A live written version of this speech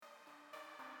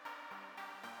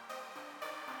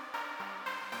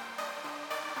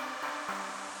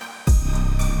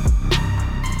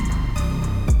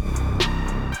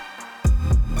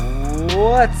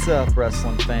What's up,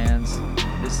 wrestling fans?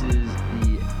 This is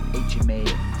the HMA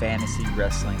Fantasy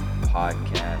Wrestling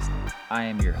Podcast. I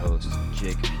am your host,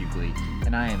 Jake Pugley,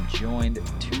 and I am joined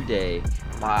today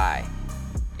by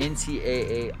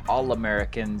NCAA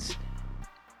All-Americans,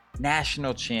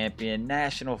 national champion,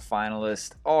 national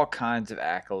finalist, all kinds of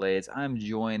accolades. I'm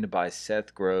joined by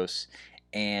Seth Gross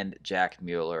and Jack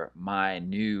Mueller, my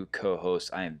new co-host.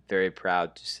 I am very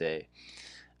proud to say.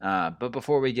 But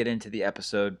before we get into the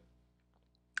episode,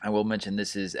 I will mention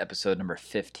this is episode number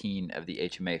 15 of the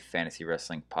HMA Fantasy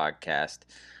Wrestling Podcast.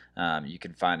 You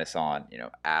can find us on,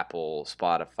 Apple,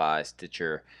 Spotify,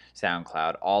 Stitcher,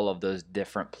 SoundCloud, all of those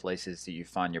different places that you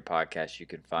find your podcast. You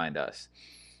can find us,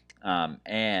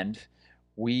 and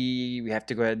we have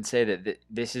to go ahead and say that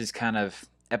this is kind of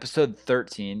episode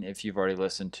 13. If you've already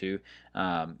listened to,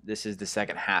 this is the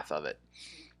second half of it.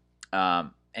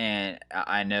 And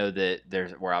I know that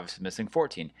we're obviously missing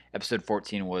 14. Episode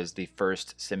 14 was the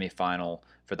first semifinal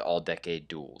for the all-decade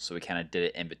duel, so we kind of did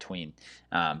it in between.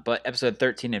 But episode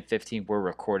 13 and 15 were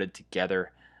recorded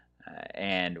together,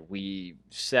 and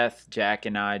Seth, Jack,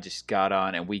 and I just got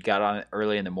on, and we got on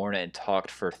early in the morning and talked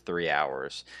for 3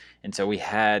 hours. And so we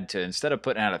had to, instead of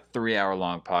putting out a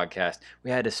 3-hour-long podcast,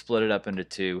 we had to split it up into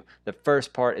two. The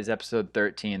first part is episode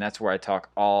 13. That's where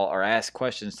I ask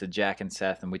questions to Jack and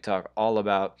Seth, and we talk all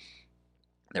about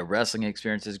their wrestling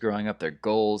experiences growing up, their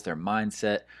goals, their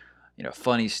mindset,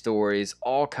 funny stories,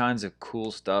 all kinds of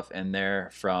cool stuff in there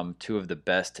from two of the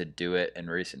best to do it in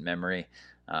recent memory.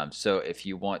 So if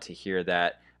you want to hear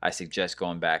that, I suggest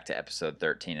going back to episode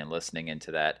 13 and listening into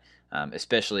that.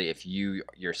 Especially if you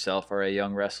yourself are a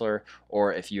young wrestler,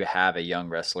 or if you have a young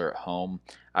wrestler at home,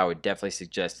 I would definitely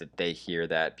suggest that they hear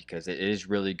that, because it is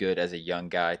really good as a young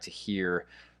guy to hear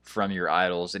from your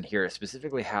idols and hear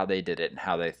specifically how they did it and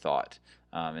how they thought.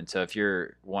 And so if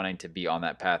you're wanting to be on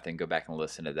that path, then go back and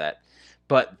listen to that.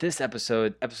 But this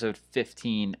episode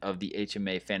 15 of the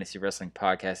HMA Fantasy Wrestling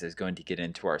Podcast, is going to get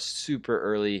into our super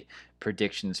early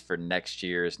predictions for next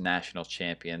year's national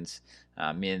champions.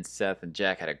 Me and Seth and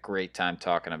Jack had a great time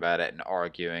talking about it and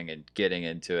arguing and getting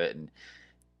into it, and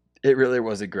it really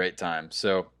was a great time.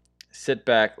 So sit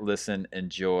back, listen,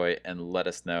 enjoy, and let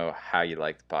us know how you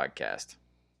like the podcast.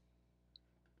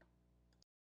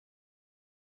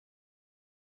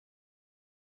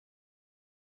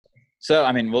 So,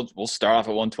 we'll start off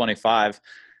at 125.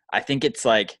 I think it's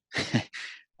like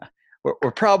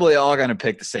we're probably all going to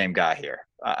pick the same guy here.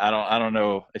 I don't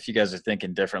know if you guys are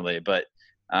thinking differently, but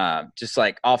just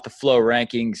like off the flow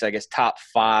rankings, I guess top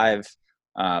 5: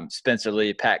 Spencer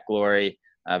Lee, Pat Glory,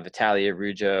 Vitalia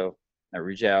Ruggiero,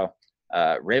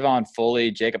 Rayvon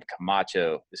Foley, Jacob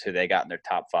Camacho is who they got in their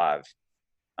top 5.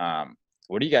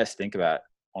 What do you guys think about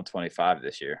 125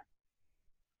 this year?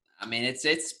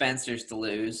 It's Spencer's to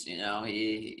lose.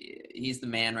 He's the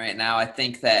man right now. I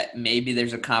think that maybe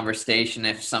there's a conversation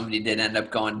if somebody did end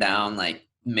up going down, like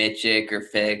Mitchik or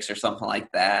Fix or something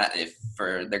like that,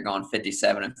 they're going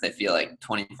 57, if they feel like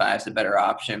 25 is a better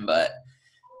option. But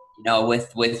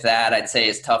with that, I'd say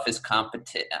his toughest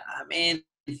competition.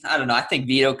 I don't know. I think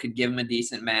Vito could give him a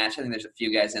decent match. I think there's a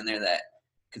few guys in there that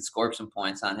could score some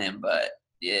points on him. But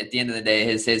at the end of the day,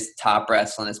 his top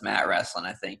wrestling, his mat wrestling,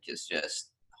 I think is just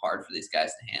hard for these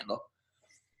guys to handle.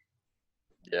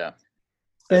 Yeah.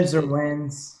 Spencer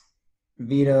wins.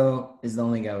 Vito is the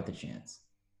only guy with a chance.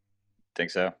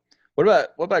 Think so. What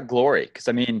about Glory? Because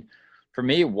for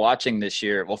me, watching this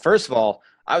year, well, first of all,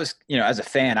 I was, as a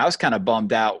fan, I was kind of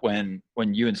bummed out when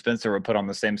you and Spencer were put on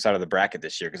the same side of the bracket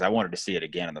this year, because I wanted to see it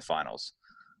again in the finals.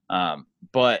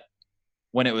 But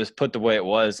when it was put the way it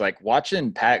was, like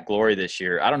watching Pat Glory this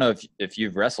year, I don't know if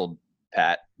you've wrestled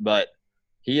Pat, but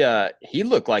he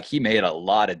looked like he made a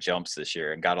lot of jumps this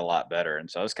year and got a lot better. And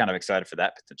so I was kind of excited for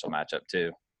that potential matchup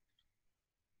too.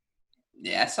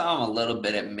 Yeah, I saw him a little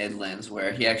bit at Midlands,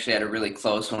 where he actually had a really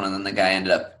close one, and then the guy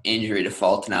ended up injury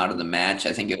defaulting out of the match.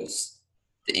 I think it was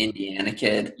the Indiana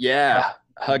kid. Yeah,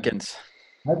 Huggins.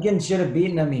 Huggins should have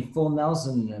beaten him. He full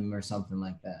Nelson him or something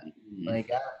like that. Mm-hmm.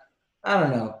 Like, I don't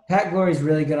know. Pat Glory's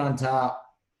really good on top.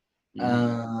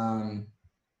 Mm-hmm.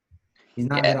 He's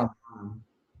not good on bottom.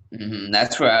 Mm-hmm.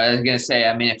 That's what I was going to say.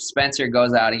 If Spencer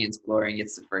goes out against Glory and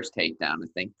gets the first takedown, I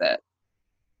think that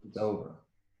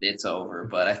it's over.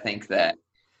 But I think that,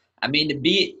 I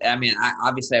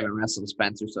obviously haven't wrestled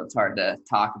Spencer, so it's hard to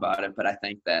talk about it. But I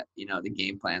think that, the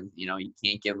game plan, you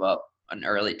can't give up an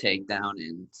early takedown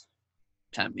and,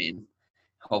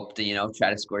 hope to,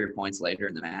 try to score your points later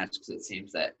in the match, because it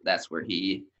seems that that's where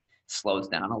he slows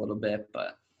down a little bit.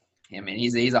 But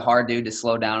he's a hard dude to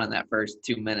slow down in that first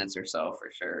 2 minutes or so,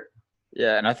 for sure.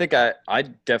 Yeah, and I think I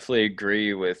definitely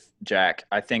agree with Jack.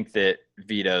 I think that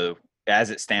Vito as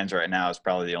it stands right now, is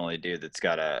probably the only dude that's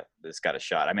got a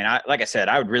shot. I mean, like I said,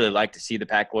 I would really like to see the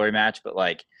Pat Glory match, but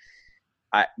like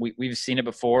we've seen it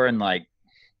before, and like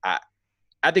I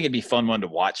think it'd be a fun one to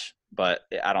watch, but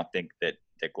I don't think that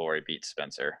Glory beats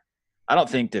Spencer. I don't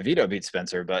think DeVito beats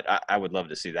Spencer, but I would love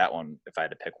to see that one if I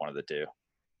had to pick one of the two.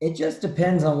 It just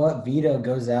depends on what Vito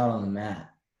goes out on the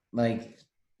mat. Like,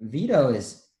 Vito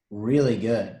is really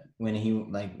good when he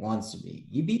like wants to be.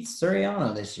 He beat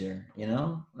Suriano this year, you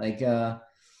know? Like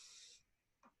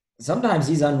sometimes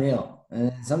he's unreal.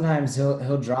 And sometimes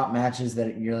he'll drop matches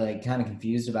that you're like kind of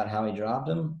confused about how he dropped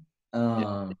them.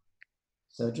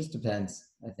 So it just depends,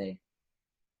 I think.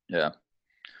 Yeah.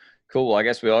 Cool. Well, I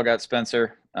guess we all got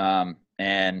Spencer.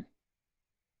 And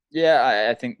yeah,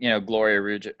 I think,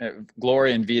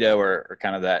 Glory and Vito are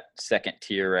kind of that second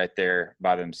tier right there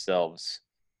by themselves.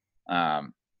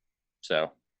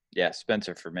 So yeah,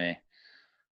 Spencer for me.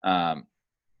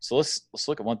 So let's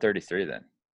look at 133 then.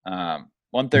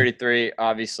 133,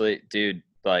 obviously, dude,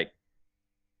 like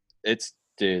this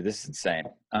is insane.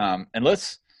 And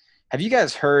have you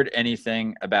guys heard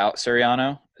anything about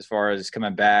Suriano as far as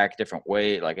coming back, different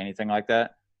weight, like anything like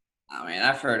that? I mean,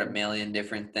 I've heard a million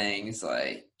different things.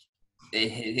 Like,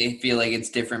 they feel like it's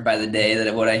different by the day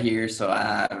that what I hear. So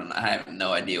I have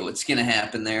no idea what's gonna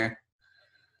happen there.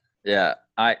 Yeah,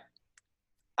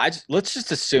 let's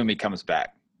just assume he comes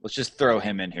back. Let's just throw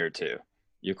him in here too.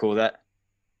 You cool with that?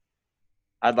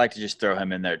 I'd like to just throw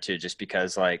him in there too, just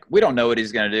because like we don't know what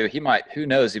he's gonna do. Who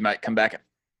knows? He might come back at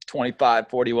 25,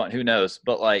 41. Who knows?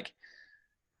 But like,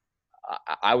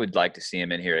 I would like to see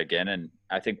him in here again. And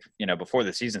I think, before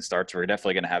the season starts, we're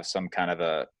definitely going to have some kind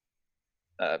of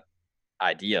a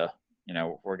idea.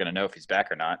 We're going to know if he's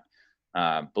back or not.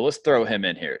 But let's throw him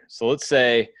in here. So let's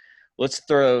throw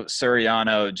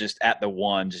Suriano just at the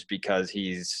 1, just because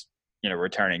he's,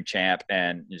 returning champ,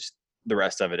 and just the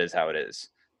rest of it is how it is.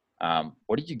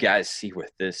 What do you guys see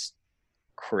with this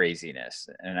craziness?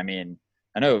 And I mean,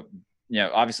 I know,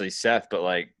 obviously Seth, but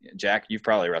like Jack, you've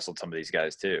probably wrestled some of these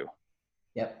guys too.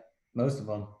 Yep, most of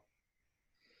them.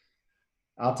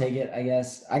 I'll take it, I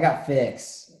guess. I got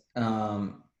Fix,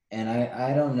 and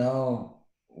I don't know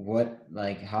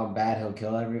how bad he'll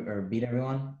kill or beat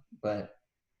everyone, but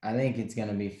I think it's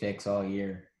gonna be Fix all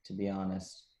year, to be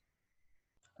honest.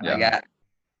 Yeah.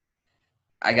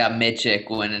 I got Mitchik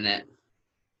winning it.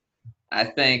 I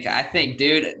think,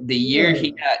 dude, the year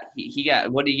he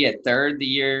got what did he get? Third the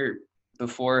year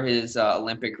before his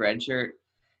Olympic red shirt.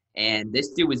 And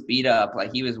this dude was beat up.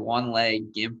 Like, he was one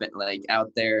leg gimping, like,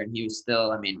 out there, and he was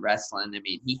still, wrestling.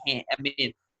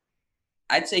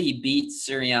 I'd say he beat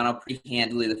Suriano pretty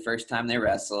handily the first time they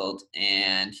wrestled.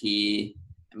 And he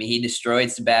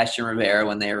destroyed Sebastian Rivera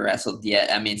when they wrestled.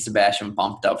 Sebastian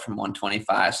bumped up from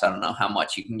 125, so I don't know how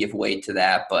much you can give weight to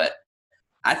that. But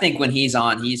I think when he's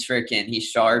on, he's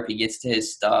sharp. He gets to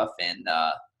his stuff, and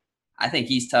I think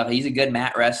he's tough. He's a good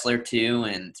mat wrestler too,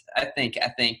 and I think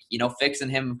Fix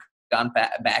and him gone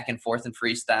back and forth in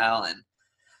freestyle, and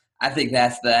I think I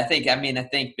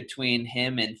think between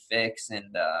him and Fix,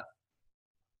 and I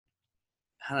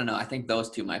don't know. I think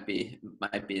those two might be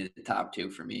the top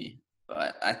two for me,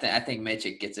 but I think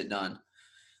Mitchik gets it done.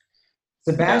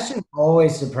 Sebastian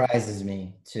always surprises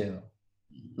me too.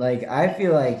 Like, I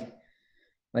feel like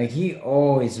he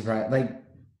always surprised. Like,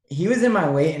 he was in my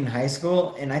weight in high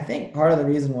school, and I think part of the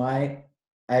reason why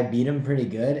I beat him pretty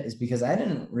good is because I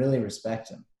didn't really respect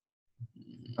him.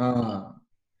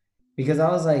 Because I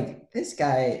was like, this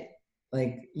guy,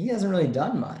 like, he hasn't really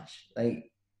done much.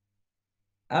 Like,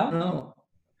 I don't know.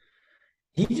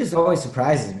 He just always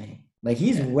surprises me. Like,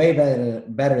 he's way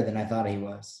better than I thought he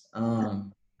was.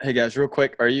 Hey guys, real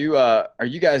quick, are you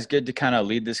guys good to kind of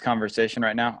lead this conversation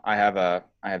right now? I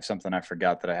have something I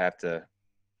forgot that I have to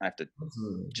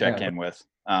check in with.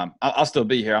 I'll still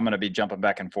be here. I'm going to be jumping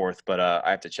back and forth, but I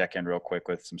have to check in real quick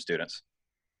with some students.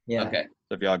 Yeah. Okay.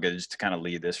 So if y'all good, just to kind of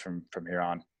lead this from here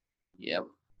on. Yep.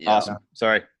 Awesome.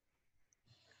 Sorry.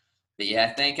 But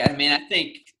yeah,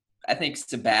 I think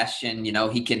Sebastian,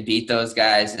 he can beat those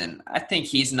guys, and I think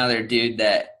he's another dude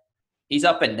that he's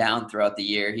up and down throughout the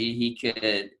year. He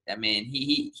could.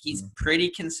 He's pretty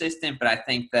consistent, but I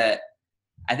think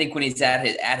when he's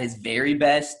at his very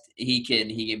best, he can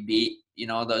beat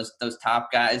those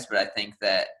top guys. But I think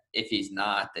that if he's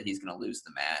not, that he's going to lose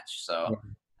the match. So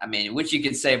which you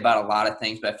could say about a lot of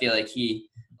things, but I feel like he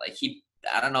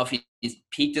I don't know if he's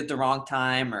peaked at the wrong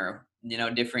time or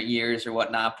different years or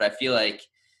whatnot, but I feel like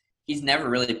he's never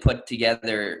really put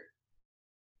together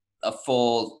a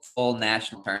full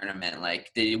national tournament.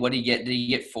 Like, what did he get? Did he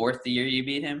get fourth the year you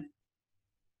beat him?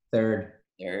 Third.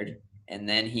 And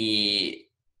then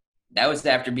that was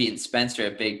after beating Spencer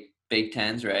at Big Big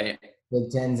Tens, right? Big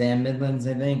Tens and Midlands,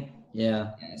 I think.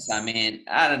 Yeah. Yes, I mean,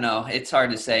 I don't know. It's hard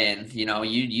to say, and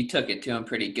you took it to him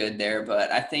pretty good there,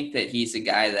 but I think that he's a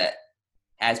guy that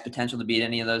has potential to beat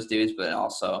any of those dudes, but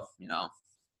also,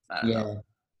 I don't know.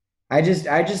 I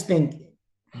just think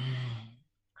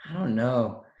I don't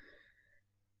know.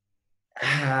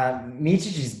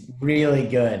 Micic is really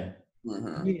good.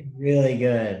 Mm-hmm. He's really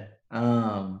good.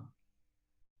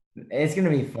 It's gonna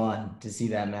be fun to see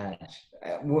that match.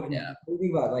 What do you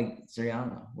think about like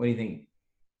Suriano? What do you think?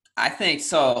 I think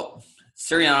so.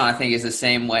 Suriano, I think, is the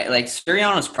same way. Like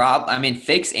Suriano's problem. I mean,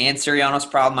 Fix and Suriano's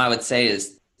problem, I would say,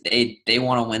 is they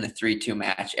want to win a 3-2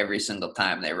 match every single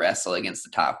time they wrestle against the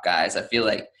top guys. I feel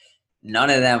like none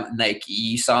of them, like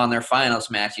you saw in their finals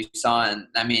match, you saw in,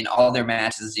 I mean, all their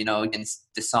matches, against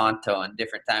DeSanto and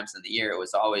different times in the year, it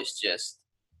was always just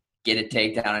get a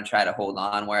takedown and try to hold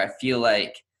on. Where I feel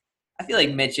like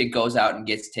Micic goes out and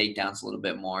gets takedowns a little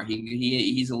bit more.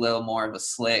 He's a little more of a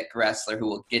slick wrestler who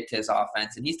will get to his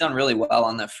offense, and he's done really well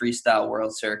on the freestyle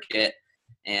world circuit.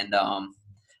 And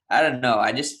I don't know.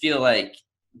 I just feel like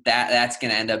that's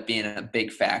going to end up being a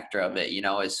big factor of it.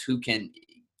 Is who can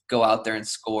go out there and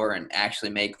score and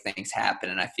actually make things happen.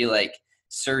 And I feel like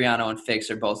Suriano and Fix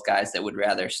are both guys that would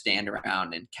rather stand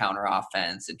around and counter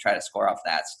offense and try to score off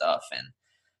that stuff. And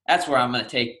that's where I'm going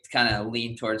to kind of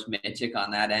lean towards Micic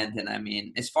on that end. And I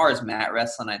mean, as far as mat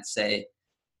wrestling, I'd say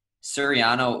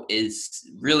Suriano is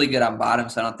really good on bottom,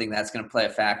 so I don't think that's going to play a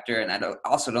factor. And I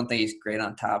also don't think he's great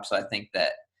on top, so I think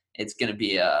that it's going to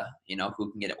be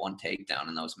who can get it one takedown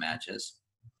in those matches.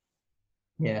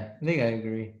 Yeah, I think I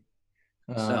agree.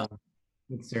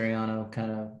 With Suriano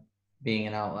kind of being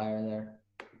an outlier there.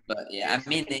 But yeah, I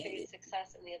mean,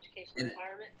 success in the education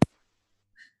environment.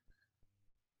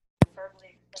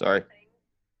 Sorry.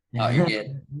 Oh, you're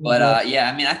good. But yeah,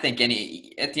 I mean, I think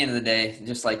at the end of the day,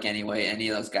 just like any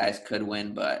of those guys could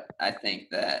win. But I think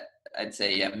that I'd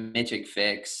say, Micic,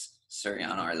 Fix,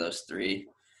 Suriano are those three.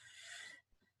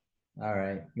 All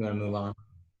right. You want to move on?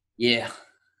 Yeah.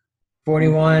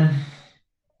 41.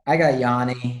 I got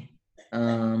Yanni.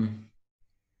 I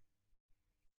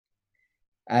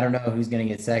don't know who's going to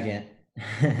get second.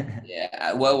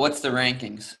 Yeah. Well, what's the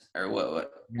rankings? Or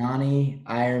what? Yanni,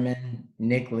 Ironman,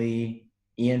 Nick Lee,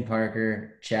 Ian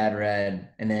Parker, Chad Red,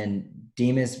 and then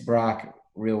Demas, Brock,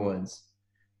 Real Woods.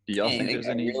 Do y'all think there's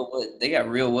any? They got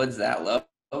Real Woods that low.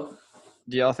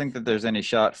 Do y'all think that there's any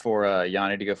shot for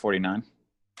Yanni to go 49?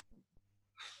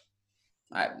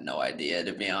 I have no idea,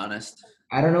 to be honest.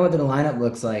 I don't know what the lineup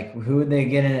looks like. Who would they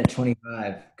get in at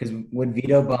 25? Because would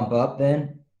Vito bump up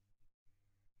then?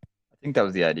 I think that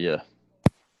was the idea.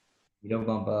 Vito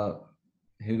bump up.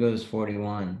 Who goes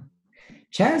 41?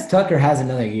 Chaz Tucker has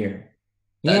another year.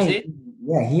 Does he?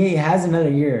 Yeah, he has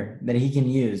another year that he can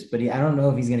use, but I don't know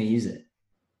if he's going to use it.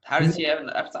 How does he have?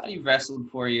 I thought he wrestled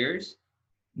 4 years.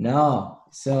 No.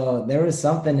 So there was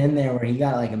something in there where he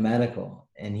got like a medical,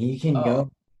 and he can go.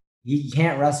 He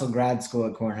can't wrestle grad school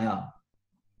at Cornell.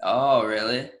 Oh,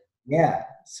 really? Yeah.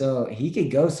 So he could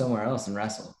go somewhere else and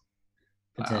wrestle.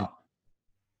 Wow.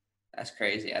 That's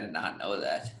crazy. I did not know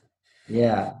that.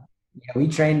 Yeah. Yeah, we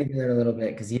trained together a little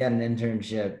bit because he had an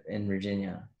internship in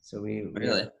Virginia. So we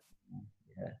really.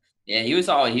 Yeah, he was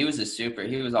a super.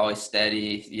 He was always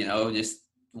steady. Just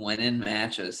winning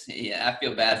matches. Yeah, I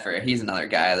feel bad for. He's another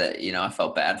guy that I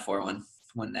felt bad for when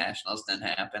nationals didn't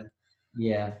happen.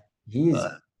 Yeah, he's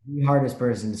the hardest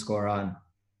person to score on.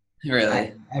 Really?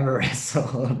 I ever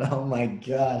wrestled. Oh my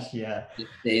gosh, yeah.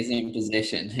 Just stays in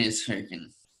position. He's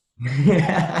freaking.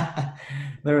 Yeah,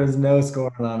 there was no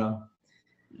scoring on him.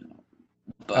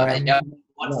 But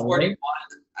 141,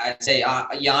 I'd say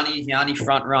Yanni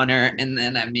front runner, and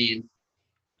then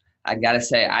I gotta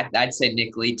say I'd say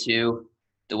Nick Lee too.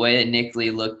 The way that Nick Lee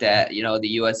looked at the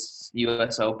U.S.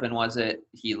 Open,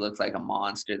 he looked like a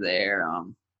monster there.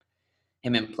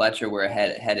 Him and Pletcher were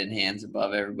head and hands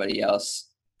above everybody else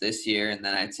this year, and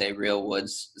then I'd say Real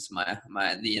Woods is my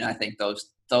I think those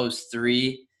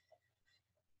three.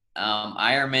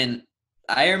 Ironman,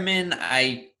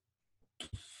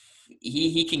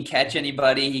 he can catch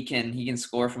anybody. He can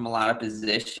score from a lot of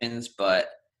positions, but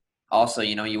also,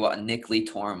 Nick Lee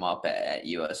tore him up at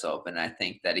U.S. Open. I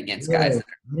think that against guys that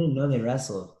I didn't know they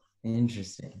wrestled.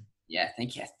 Interesting. Yeah, I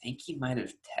think he might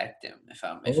have teched him if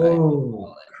I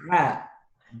crap.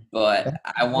 But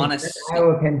I want to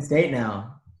Iowa Penn State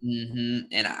now.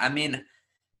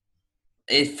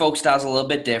 And folk style's a little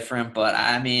bit different, but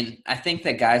I think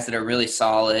that guys that are really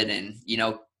solid and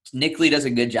Nick Lee does a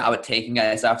good job of taking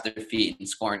guys off their feet and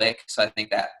scoring. So I think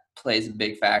that plays a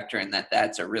big factor in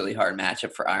that's a really hard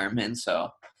matchup for Ironman. So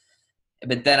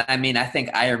But then, I mean, I think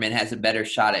Ironman has a better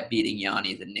shot at beating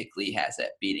Yanni than Nick Lee has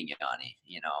at beating Yanni.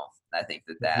 I think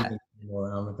that.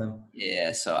 With them.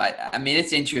 Yeah, so I mean,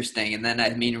 it's interesting. And then, I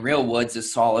mean, Real Woods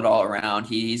is solid all around.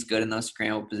 He's good in those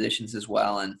scramble positions as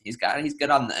well, and he's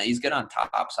good on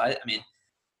top. So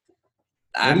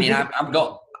I'm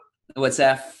going. What's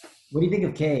that? What do you think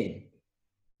of Cade?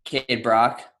 Cade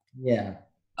Brock. Yeah.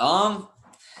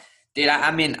 Dude,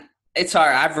 I mean, it's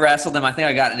hard. I've wrestled him. I think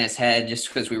I got in his head just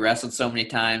because we wrestled so many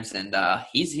times, and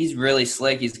he's really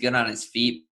slick. He's good on his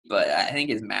feet, but I think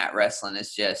his mat wrestling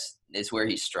is where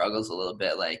he struggles a little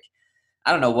bit. Like,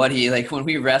 I don't know what when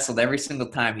we wrestled, every single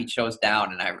time he chose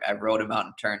down, and I rode him out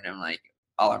and turned him like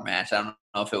all our match. I don't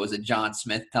know if it was a John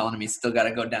Smith telling him he's still got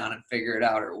to go down and figure it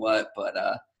out or what, but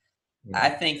I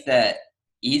think that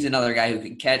he's another guy who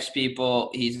can catch people.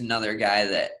 He's another guy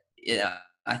that,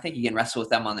 I think he can wrestle with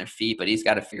them on their feet, but he's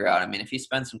got to figure out. I mean, if he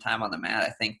spends some time on the mat,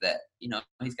 I think that,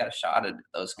 he's got a shot at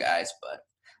those guys, but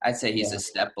I'd say he's a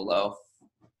step below.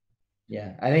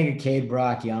 Yeah, I think a Cade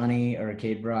Brock Yanni or a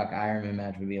Cade Brock Ironman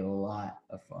match would be a lot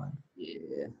of fun.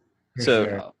 Yeah.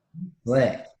 So,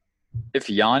 slick. If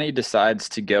Yanni decides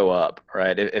to go up,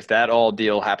 right, if that all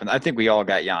deal happens, I think we all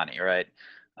got Yanni, right?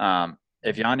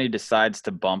 If Yanni decides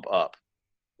to bump up,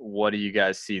 what do you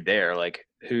guys see there? Like,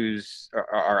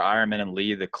 are Ironman and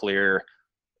Lee the clear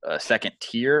second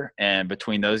tier? And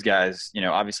between those guys,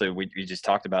 obviously we just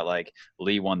talked about, like,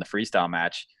 Lee won the freestyle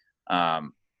match.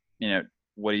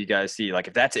 What do you guys see? Like,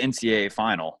 if that's NCAA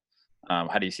final,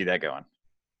 how do you see that going?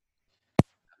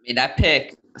 I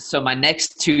mean, so my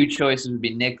next two choices would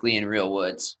be Nick Lee and Real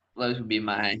Woods. Those would be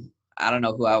I don't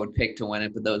know who I would pick to win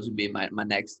it, but those would be my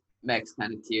next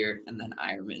kind of tier, and then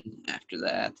Ironman after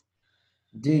that.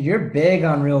 Dude, you're big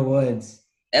on Real Woods.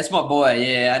 That's my boy.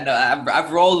 Yeah, I know.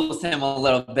 I've rolled with him a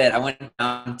little bit. I went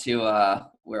down to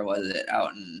where was it?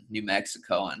 Out in New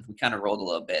Mexico, and we kind of rolled a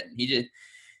little bit. And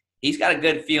he's got a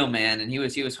good feel, man. And he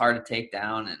was hard to take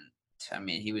down. And I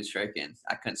mean, he was freaking.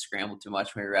 I couldn't scramble too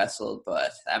much when we wrestled,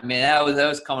 but I mean, that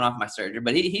was coming off my surgery.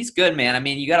 But he's good, man. I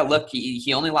mean, you got to look.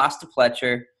 He only lost to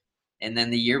Pletcher, and then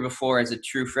the year before, as a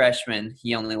true freshman,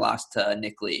 he only lost to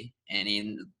Nick Lee, and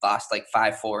he lost like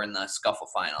 5-4 in the scuffle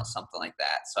final, something like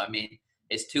that. So I mean,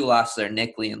 his two losses are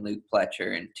Nick Lee and Luke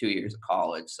Pletcher in 2 years of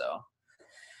college. So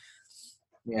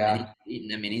yeah,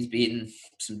 he's beaten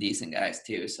some decent guys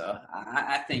too. So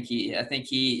I think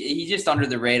he's just under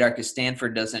the radar because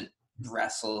Stanford doesn't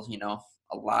wrestle,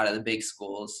 a lot of the big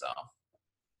schools. So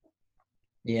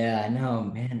yeah, I know,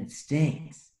 man, it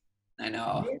stinks. I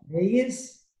know.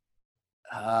 Vegas?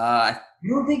 I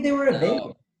don't think they were at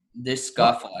Vegas. This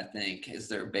scuffle, I think, is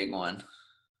their big one.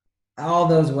 All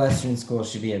those Western schools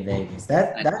should be at Vegas.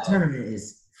 That tournament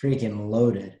is freaking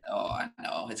loaded. Oh, I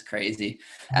know. It's crazy.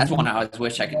 That's one I always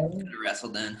wish I could have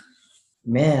wrestled in.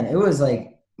 Man, it was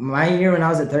like my year when I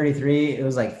was at 33, it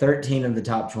was like 13 of the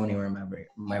top 20 were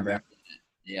my bracket.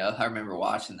 Yeah, I remember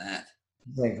watching that.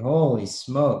 It's like, holy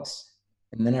smokes.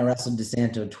 And then I wrestled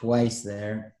DeSanto twice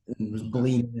there and was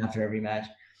bleeding after every match.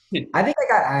 I think I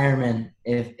got Ironman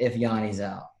if Yanni's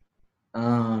out.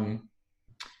 I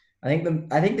think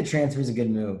the transfer is a good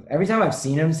move. Every time I've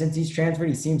seen him since he's transferred,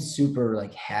 he seems super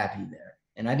like happy there.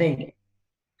 And I think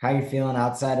how you're feeling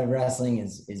outside of wrestling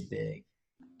is big.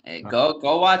 Hey, go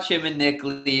watch him and Nick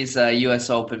Lee's U.S.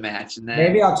 Open match, and then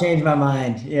maybe I'll change my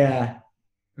mind. Yeah,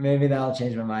 maybe that'll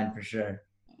change my mind for sure.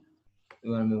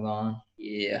 We want to move on.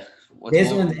 Yeah.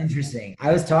 This one's interesting.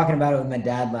 I was talking about it with my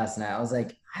dad last night. I was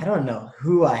like, I don't know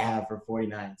who I have for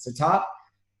 49. So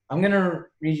I'm going to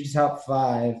read you top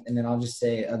 5, and then I'll just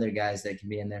say other guys that can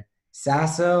be in there.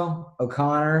 Sasso,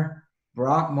 O'Connor,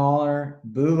 Brock Mahler,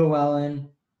 Boo Llewellyn,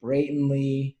 Brayton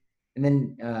Lee, and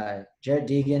then Jarrett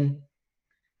Deegan.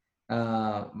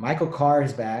 Michael Carr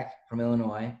is back from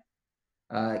Illinois.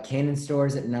 Kanan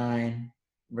Stores at 9.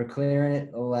 Verclaren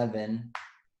at 11.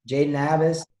 Jaden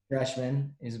Abbas,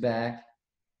 freshman, is back.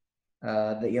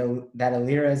 That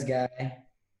Alirez guy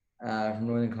from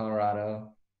Northern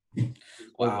Colorado.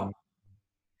 Wow.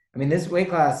 I mean, this weight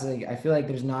class, I feel like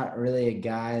there's not really a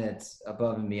guy that's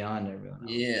above and beyond everyone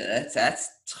else. Yeah, that's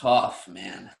tough,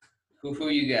 man. Who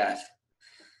you got?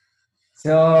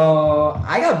 So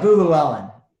I got Boo Llewellyn,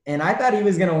 and I thought he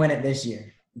was going to win it this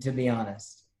year, to be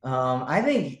honest. I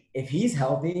think if he's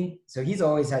healthy, so he's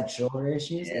always had shoulder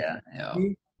issues. Yeah.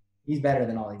 He's better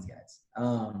than all these guys.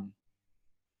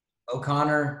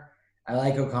 O'Connor, I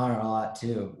like O'Connor a lot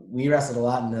too. We wrestled a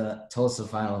lot in the Tulsa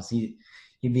finals. He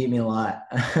beat me a lot.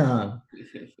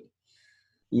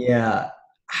 Yeah,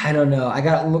 I don't know. I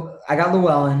got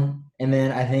Llewellyn, and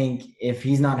then I think if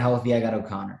he's not healthy, I got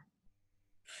O'Connor.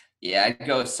 Yeah, I'd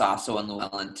go Sasso and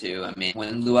Llewellyn too. I mean,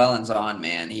 when Llewellyn's on,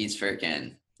 man, he's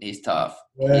tough.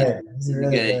 He's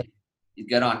really good. He's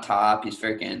good on top. He's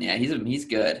he's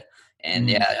good.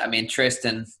 And I mean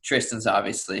Tristan's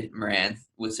obviously Moran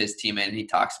was his teammate, and he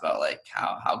talks about like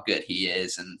how good he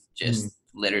is, and just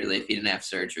literally if he didn't have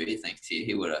surgery, he thinks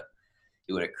he would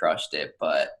have crushed it.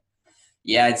 But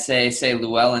yeah, I'd say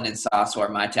Llewellyn and Sasso are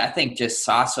my two. I think just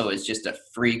Sasso is just a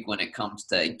freak when it comes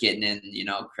to getting in,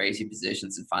 crazy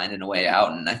positions and finding a way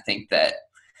out. And I think that,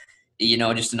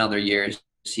 just another year,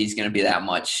 he's going to be that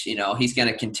much, he's going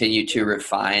to continue to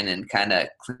refine and kind of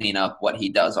clean up what he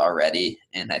does already.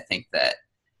 And I think that,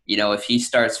 if he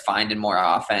starts finding more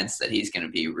offense, that he's going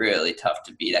to be really tough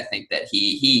to beat. I think that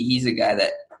he's a guy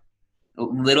that a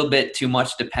little bit too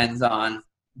much depends on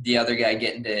the other guy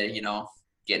getting to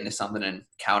something and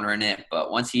countering it. But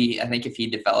I think if he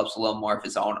develops a little more of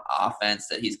his own offense,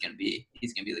 that he's gonna be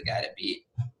the guy to beat.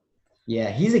 Yeah,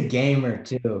 he's a gamer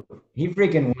too. He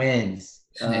freaking wins.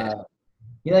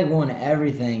 He won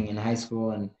everything in high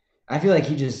school, and I feel like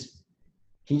he just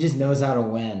knows how to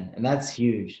win, and that's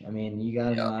huge. I mean, you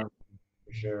gotta know how to win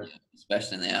for sure. Yeah,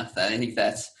 especially in the I think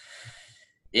that's.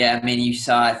 Yeah, I mean, you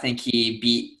saw. I think he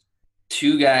beat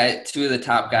two of the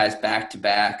top guys back to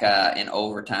back in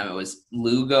overtime. It was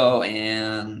Lugo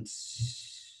and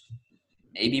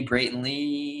maybe Brayton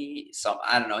Lee.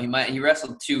 I don't know. He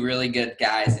wrestled two really good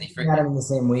guys, and he got him in the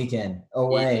same weekend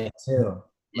away too.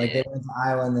 Like Yeah. they went to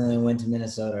Iowa and then they went to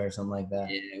Minnesota or something like that.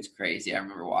 Yeah, it was crazy. I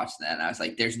remember watching that, and I was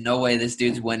like, "There's no way this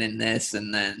dude's winning this,"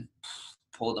 and then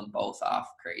pulled them both off.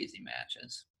 Crazy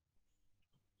matches.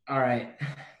 All right,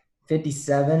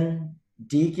 57.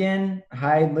 Deacon,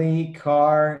 Hidley,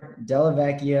 Carr,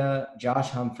 Delavecchia, Josh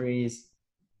Humphreys,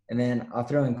 and then I'll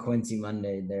throw in Quincy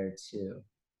Monday there too.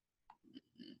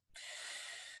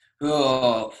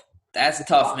 Oh, that's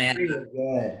tough, man. Top 3 are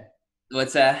good.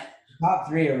 What's that? Top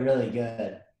 3 are really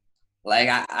good. Like,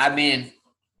 I mean,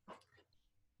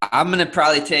 I'm going to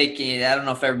probably take – I don't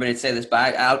know if everybody would say this,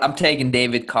 but I'm taking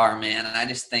David Carr, man. And I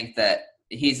just think that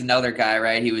he's another guy,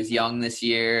 right? He was young this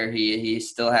year. He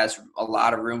still has a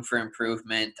lot of room for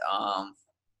improvement.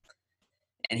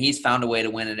 And he's found a way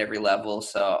to win at every level.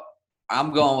 So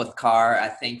I'm going with Carr. I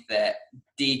think that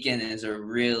Deacon is a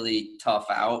really tough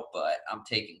out, but I'm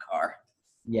taking Carr.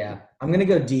 Yeah, I'm going to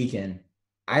go Deacon.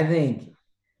 I think –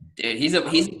 dude, he's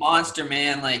a monster,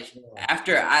 man. Like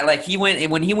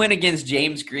when he went against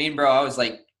James Green, bro, I was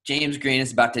like, James Green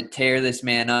is about to tear this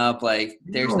man up. Like,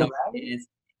 there's no chance.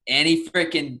 And he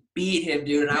freaking beat him,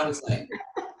 dude. And I was like,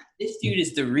 this dude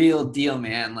is the real deal,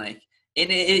 man. Like,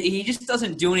 and he just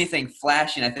doesn't do anything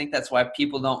flashy. And I think that's why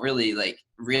people don't really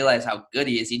realize how good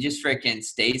he is. He just freaking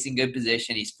stays in good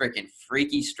position. He's freaking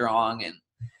freaky strong and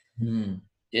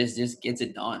just gets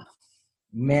it done.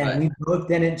 Man, we both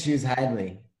didn't choose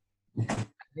Hidley.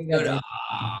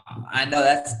 I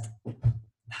know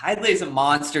Hidley's a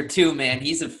monster too, man.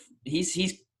 He's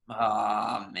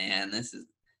man, that's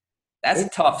a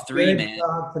tough 3, man.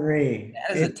 Top 3.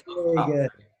 That is a tough really good.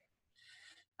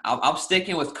 I'm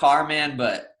sticking with Carr, man,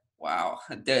 but wow,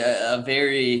 a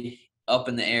very up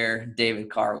in the air David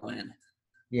Carr win.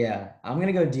 Yeah, I'm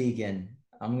gonna go Deacon.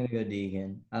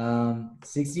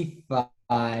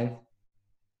 65.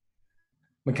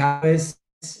 McComas,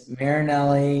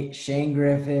 Marinelli, Shane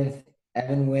Griffith,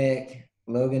 Evan Wick,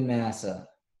 Logan Massa.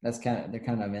 They're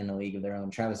kind of in a league of their own.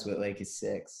 Travis Whitlake is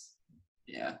 6.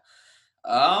 Yeah.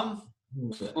 Now.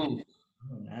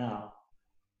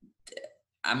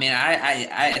 I mean,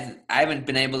 I haven't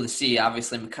been able to see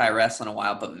obviously Mackay wrestle in a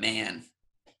while, but man,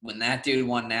 when that dude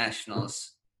won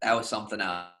nationals, that was something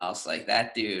else. Like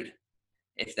that dude,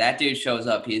 if that dude shows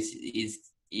up, he's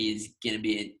gonna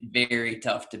be very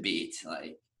tough to beat.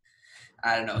 Like,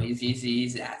 I don't know,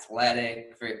 he's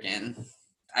athletic, freaking.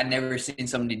 I've never seen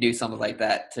somebody do something like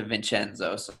that to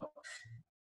Vincenzo, so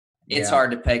it's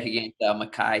hard to peg against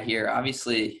Mackay here.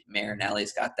 Obviously,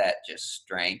 Marinelli's got that just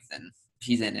strength, and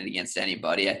he's in it against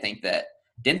anybody. I think that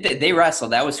didn't they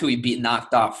wrestled? That was who he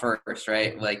knocked off first,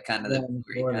 right? Like kind of Third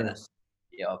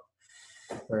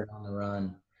on the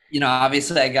run.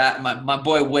 Obviously I got my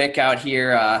boy Wick out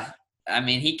here. I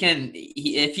mean,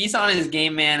 if he's on his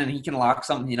game, man, and he can lock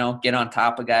something, get on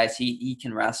top of guys, he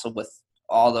can wrestle with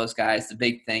all those guys. The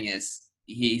big thing is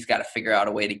he's got to figure out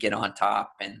a way to get on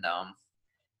top and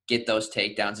get those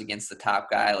takedowns against the top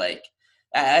guy. Like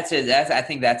I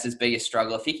think that's his biggest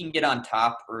struggle. If he can get on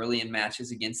top early in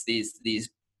matches against these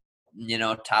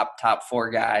top 4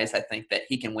 guys, I think that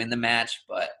he can win the match,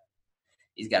 but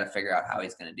he's got to figure out how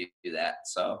he's going to do that.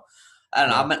 So I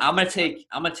don't know. I'm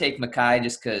gonna take Mackay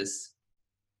just because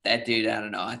that dude. I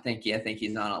don't know. I think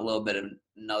he's on a little bit of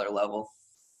another level.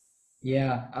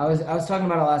 Yeah, I was talking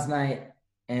about it last night,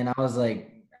 and I was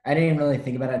like, I didn't even really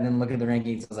think about it, and then look at the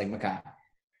rankings. I was like, Makai.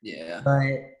 Yeah.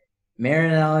 But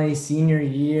Marinelli senior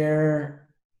year,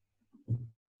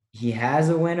 he has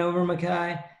a win over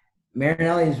Mackay.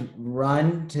 Marinelli's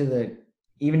run to the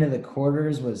even to the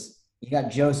quarters was he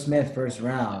got Joe Smith first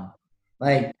round.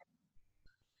 Like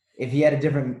if he had a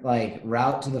different like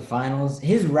route to the finals,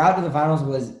 his route to the finals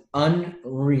was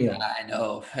unreal. I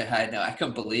know. I know. I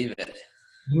couldn't believe it.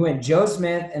 He went Joe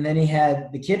Smith, and then he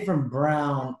had the kid from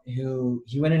Brown who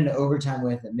he went into overtime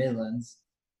with at Midlands,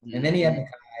 and then he had Mhm.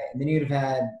 Mackay, and then he would have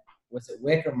had was it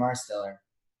Wick or Marsteller?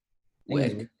 I think it was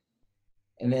Wick. Wick.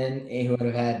 And then he would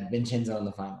have had Vincenzo in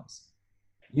the finals.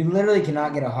 You literally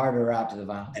cannot get a harder route to the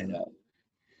finals. I know.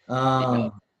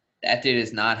 Um, That dude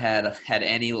has not had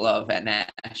any love at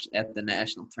the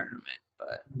national tournament.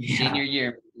 But yeah, senior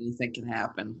year, anything can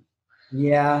happen.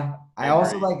 yeah. I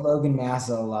also Right. like Logan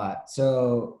Massa a lot.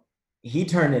 So he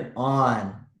turned it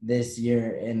on this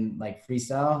year in like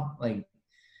freestyle. Like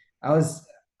I was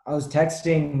I was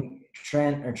texting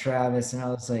Trent or Travis, and I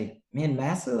was like, man,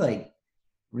 Massa like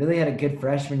really had a good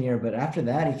freshman year, but after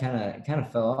that he kind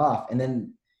of fell off. And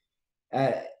then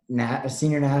at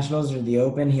senior nationals or the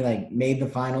Open, he like made the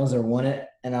finals or won it,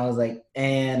 and I was like,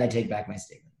 and I take back my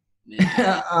statement.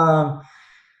 Yeah.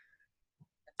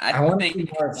 I I want to see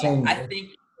think more same. I think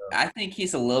I think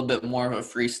he's a little bit more of a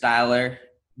freestyler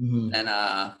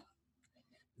Mhm.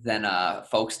 than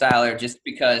folk styler, just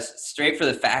because straight for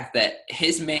the fact that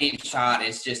his main shot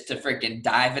is just to freaking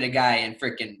dive at a guy and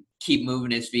freaking keep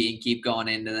moving his feet and keep going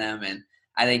into them. And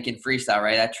I think in freestyle,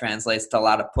 right, that translates to a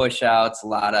lot of push outs, a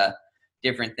lot of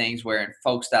different things where in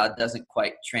folk style it doesn't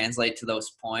quite translate to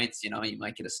those points. You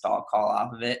might get a stall call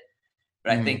off of it.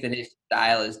 But I Mhm. think that his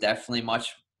style is definitely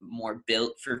much more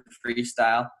built for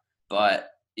freestyle.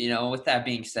 But with that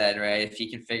being said, right, if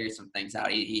he can figure some things out,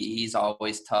 he's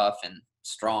always tough and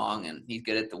strong, and he's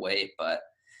good at the weight. But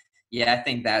yeah, I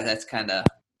think that's kind of.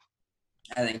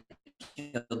 I think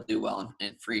he'll do well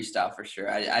in freestyle for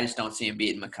sure. I just don't see him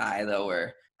beating Mackay though,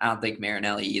 or I don't think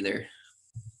Marinelli either.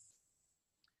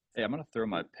 Hey, I'm gonna throw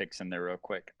my picks in there real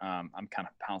quick. I'm kind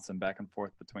of bouncing back and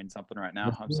forth between something right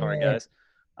now. I'm sorry, Yeah. guys.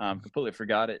 Completely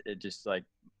forgot it. It just like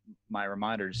my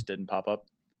reminder just didn't pop up.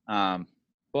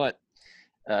 But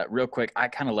real quick, I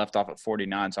kind of left off at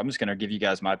 49, so I'm just gonna give you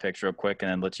guys my picks real quick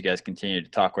and then let you guys continue to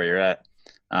talk where you're at.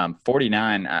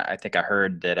 49, I think I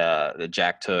heard that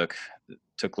Jack took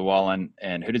Llewellyn,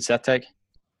 and who did Seth take?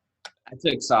 I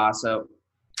took Sasso.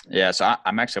 Yeah, so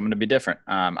I'm going to be different.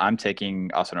 I'm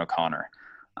taking Austin O'Connor.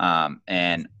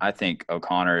 And I think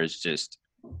O'Connor is just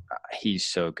he's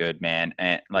so good, man.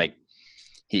 And like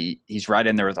he's right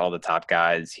in there with all the top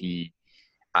guys.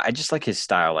 I just like his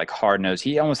style, like hard nose.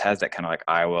 He almost has that kind of like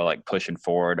Iowa, like pushing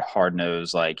forward, hard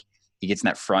nose. Like he gets in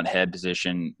that front head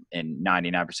position in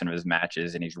 99% of his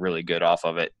matches, and he's really good off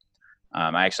of it.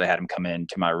 I actually had him come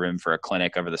into my room for a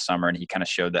clinic over the summer, and he kind of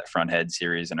showed that front head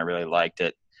series, and I really liked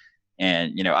it.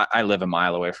 And, I live a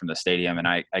mile away from the stadium, and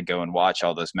I go and watch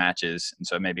all those matches. And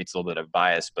so maybe it's a little bit of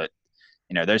bias, but,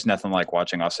 there's nothing like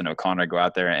watching Austin O'Connor go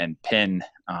out there and pin,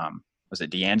 was it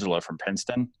D'Angelo from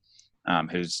Princeton,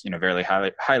 who's, very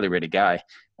highly rated guy,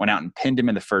 went out and pinned him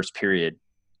in the first period.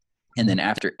 And then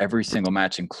after every single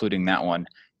match, including that one,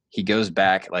 he goes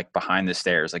back like behind the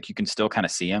stairs. Like you can still kind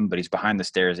of see him, but he's behind the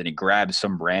stairs and he grabs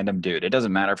some random dude. It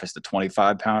doesn't matter if it's the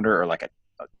 25 pounder or like a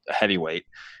heavyweight.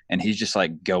 And he's just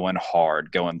like going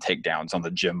hard, going takedowns on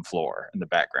the gym floor in the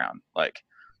background. Like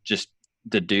just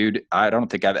the dude, I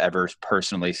don't think I've ever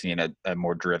personally seen a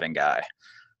more driven guy.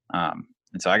 And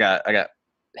so I got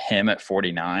him at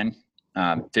 49.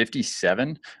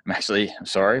 57. I'm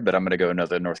sorry, but I'm going to go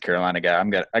another North Carolina guy.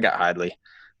 I got Hidley.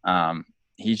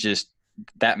 He's just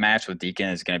that match with Deacon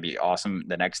is going to be awesome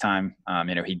the next time.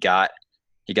 Deacon got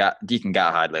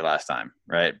Hidley last time,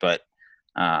 right? But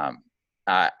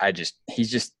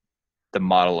he's just the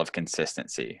model of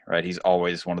consistency, right? He's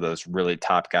always one of those really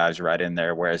top guys right in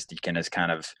there, whereas Deacon has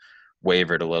kind of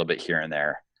wavered a little bit here and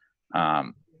there.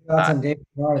 Thoughts on David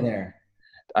Carr there?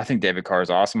 I think David Carr is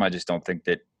awesome. I just don't think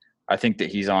that. I think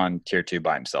that he's on tier 2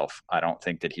 by himself. I don't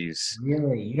think that he's.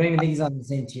 Really? You don't even think he's on the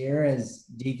same tier as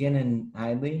Deacon and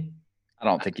Hidley? I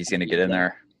don't think he's going to get in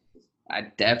there. I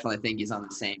definitely think he's on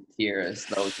the same tier as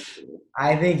those two.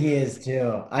 I think he is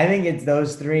too. I think it's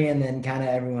those three and then kind of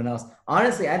everyone else.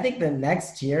 Honestly, I think the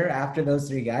next tier after those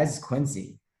three guys is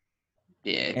Quincy.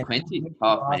 Yeah, And Quincy's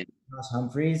tough, man. Josh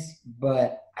Humphreys,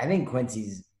 but I think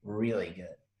Quincy's really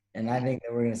good. And I think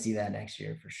that we're going to see that next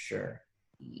year for sure.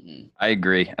 Mm-hmm. I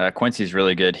agree. Quincy's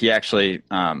really good. He actually,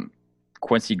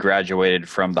 Quincy graduated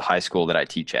from the high school that I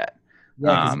teach at.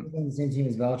 Yeah, because he was on the same team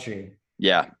as Veltri.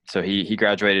 Yeah. So he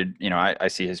graduated, I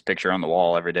see his picture on the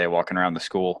wall every day walking around the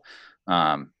school.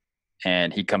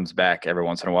 And he comes back every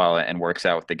once in a while and works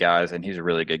out with the guys, and he's a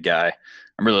really good guy.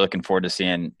 I'm really looking forward to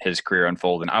seeing his career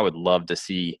unfold, and I would love to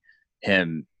see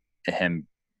him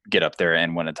get up there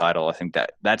and win a title. I think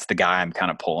that's the guy I'm kind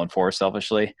of pulling for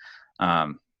selfishly.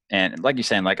 And like you're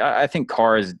saying, like I think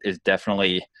Carr is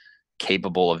definitely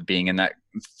capable of being in that.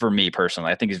 For me personally,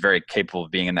 I think he's very capable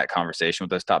of being in that conversation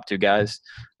with those top two guys.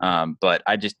 But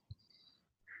I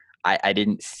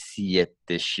didn't see it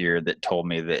this year that told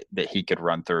me that he could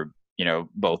run through,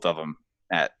 both of them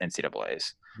at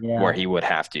NCAAs, where he would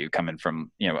have to come in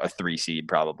from, a 3 seed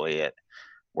probably at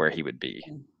where he would be.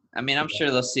 I mean, I'm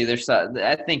sure they'll see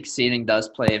I think seeding does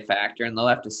play a factor, and they'll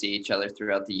have to see each other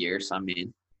throughout the year. So, I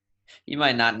mean, you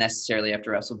might not necessarily have to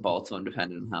wrestle both of them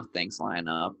depending on how things line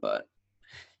up, but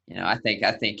I think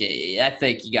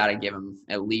you got to give him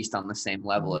at least on the same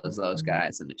level as those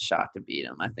guys, and it's shot to beat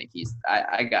him. I think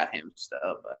I got him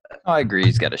still, but I agree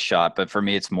he's got a shot, but for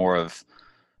me it's more of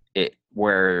it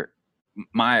where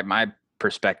my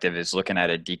perspective is looking at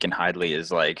a Deacon Hidley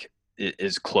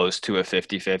is close to a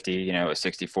 50-50, a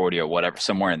 60-40 or whatever,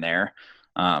 somewhere in there.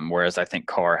 Whereas I think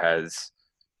Carr is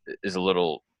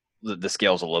the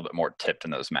scale's a little bit more tipped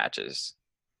in those matches.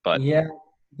 But yeah.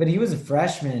 But he was a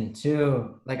freshman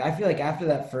too. Like I feel like after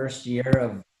that first year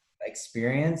of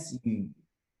experience,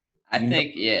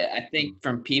 I think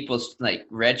from people's like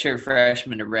redshirt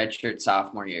freshman to redshirt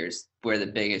sophomore years where the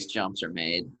biggest jumps are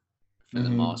made for the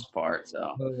most part.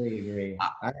 So totally agree.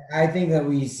 I think that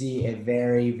we see a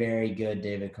very, very good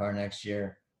David Carr next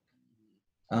year.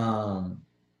 And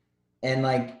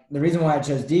like the reason why I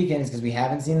chose Deacon is because we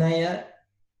haven't seen that yet,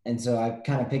 and so I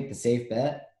kind of picked the safe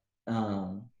bet.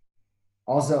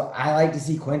 Also, I like to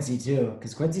see Quincy too,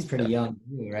 because Quincy's pretty young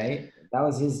too, right? That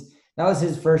was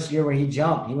his first year where he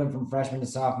jumped. He went from freshman to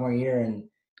sophomore year, and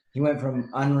he went from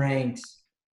unranked,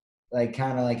 like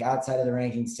kind of like outside of the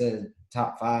rankings, to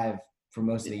top 5 for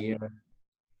most of the year.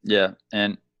 Yeah,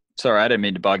 and sorry, I didn't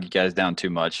mean to bog you guys down too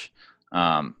much,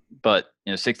 but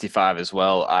 65 as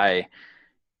well.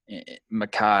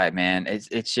 Mackay, man,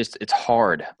 it's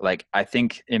hard. Like I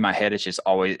think in my head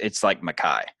it's like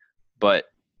Mackay, but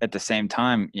at the same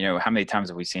time, how many times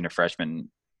have we seen a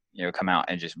freshman, come out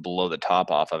and just blow the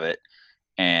top off of it,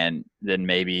 and then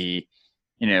maybe,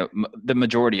 the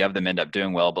majority of them end up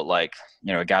doing well, but like,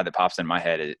 a guy that pops in my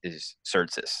head is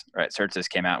Surtsas, right? Surtsas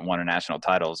came out and won a national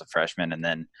title as a freshman, and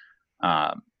then,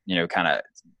 kind of,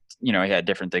 he had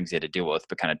different things he had to deal with,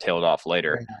 but kind of tailed off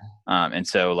later. And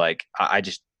so like,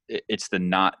 it's the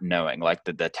not knowing, like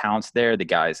the talent's there, the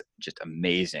guy's just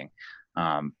amazing.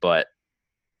 But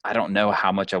I don't know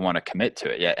how much I want to commit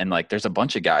to it yet. And like, there's a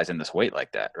bunch of guys in this weight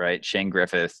like that, right? Shane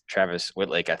Griffith, Travis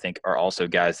Whitlake, I think are also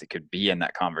guys that could be in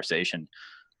that conversation.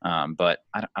 But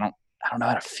I don't know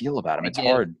how to feel about him. It's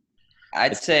hard.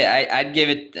 I'd say I'd give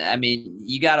it. I mean,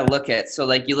 you got to look at, so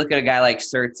like you look at a guy like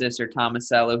Surtsas or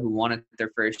Tomasello who won it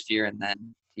their first year and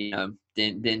then,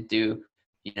 didn't do,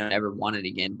 never won it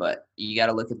again. But you got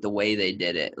to look at the way they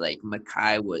did it. Like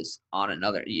Mackay was on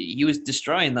another, he was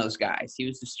destroying those guys. He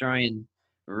was destroying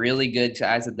really good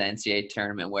guys at the NCAA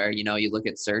tournament where, you look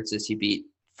at Surtsas, he beat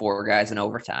 4 guys in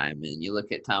overtime. And you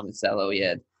look at Tomasello, he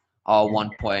had all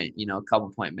 1 point, a couple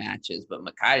point matches. But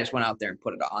Mackay just went out there and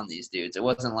put it on these dudes. It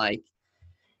wasn't like,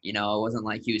 it wasn't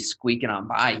like he was squeaking on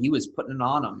by. He was putting it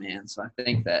on them, man. So I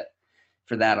think that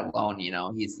for that alone,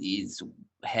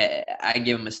 I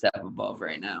give him a step above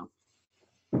right now.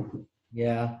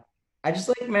 Yeah. I just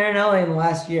like Marinelli in the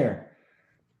last year.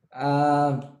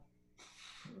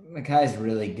 Mackay's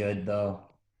really good though,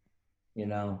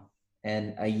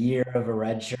 and a year of a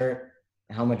red shirt,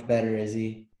 how much better is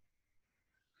he?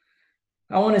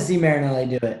 I want to see Marinelli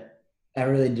do it. I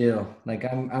really do. Like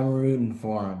I'm rooting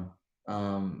for him.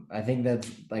 I think that's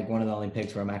like one of the only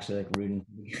picks where I'm actually like rooting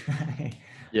for the guy.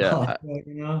 Yeah.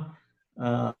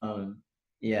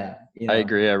 Yeah. I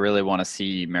agree. I really want to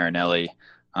see Marinelli.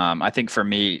 I think for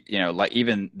me, like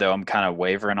even though I'm kind of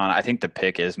wavering on it, I think the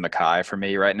pick is Mackay for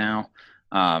me right now.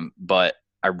 But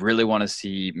I really want to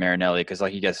see Marinelli because,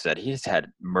 like you guys said, he's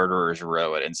had murderer's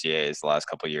row at NCAAs the last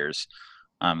couple of years.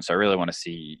 So I really want to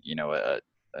see,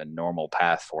 a normal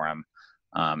path for him.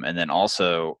 And then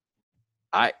also,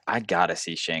 I got to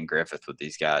see Shane Griffith with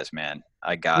these guys, man.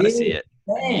 I got to see it.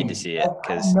 I need to see it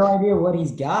because I have no idea what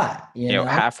he's got.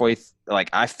 Halfway, like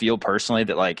I feel personally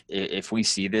that like if we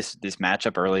see this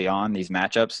matchup early on, these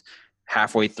matchups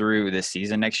halfway through this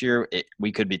season next year,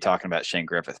 we could be talking about Shane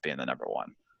Griffith being the number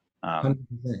 1. 100%.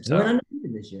 So we're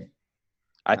undefeated this year.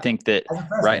 I think that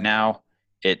right now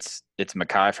it's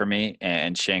Mackay for me,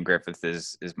 and Shane Griffith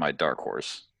is my dark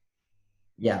horse.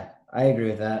 Yeah, I agree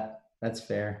with that. That's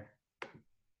fair.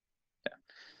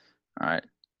 All right.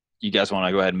 You guys want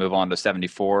to go ahead and move on to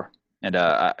 74? And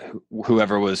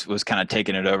whoever was kind of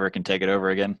taking it over can take it over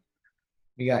again.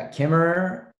 We got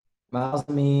Kimmerer, Miles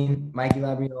Amin, Mikey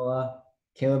Labriola,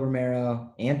 Caleb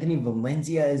Romero, Anthony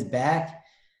Valencia is back.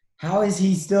 How is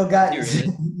he still got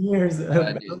years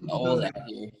of old out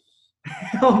here.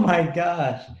 Oh my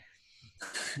gosh.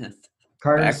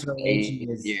 Carter I'm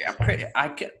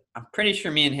pretty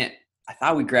sure me and him, I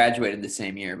thought we graduated the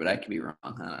same year, but I could be wrong. I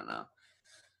don't know.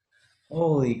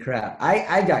 Holy crap.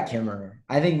 I got Kimmerer.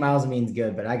 I think Miles Amin's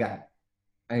good, but I got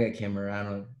Kimmerer. I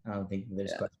don't think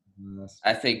there's question on this.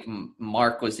 I think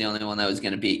Mark was the only one that was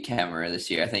going to beat Kimmerer this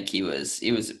year. I think he was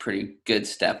a pretty good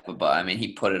step above. I mean,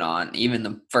 he put it on. Even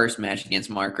the first match against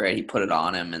Mark, right? He put it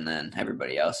on him, and then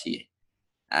everybody else,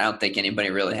 I don't think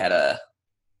anybody really had a,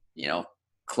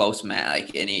 close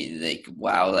match,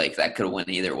 like that could have went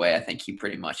either way. I think he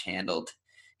pretty much handled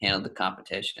the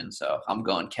competition. So I'm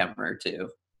going Kimmerer too.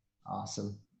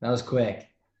 Awesome. That was quick.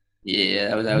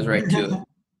 Yeah, that was right too.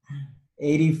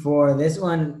 84. This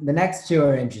one, the next two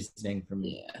are interesting for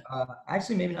me. Yeah.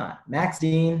 Actually, maybe not. Max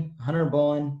Dean, Hunter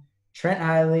Bolin, Trent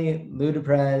Hiley, Lou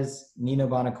DePrez, Nino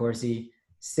Bonacorsi.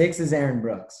 6 is Aaron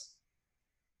Brooks.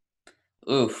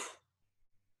 Oof.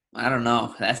 I don't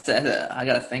know. I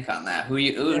got to think on that. I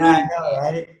know,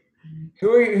 right?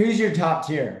 Who's your top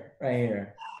tier right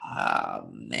here? Oh,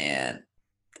 man.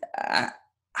 I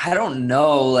don't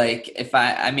know. Like,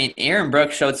 I mean, Aaron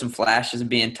Brooks showed some flashes of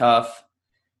being tough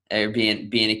or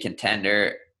being a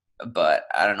contender, but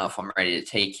I don't know if I'm ready to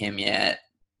take him yet.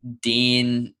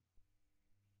 Dean,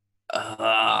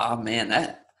 oh,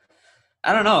 man,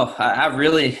 I don't know.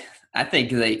 I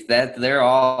think like that they're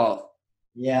all.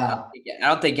 Yeah. I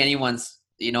don't think anyone's,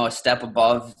 a step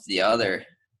above the other.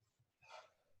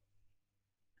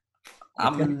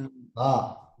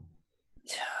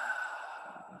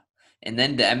 And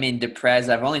then, I mean, DePrez,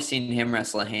 I've only seen him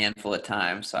wrestle a handful of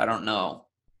times, so I don't know.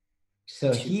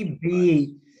 So he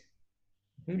beat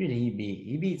 – who did he beat?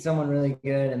 He beat someone really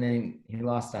good, and then he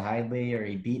lost to Hidley, or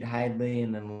he beat Hidley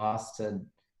and then lost to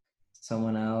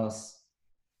someone else.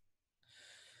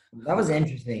 That was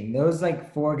interesting. Those,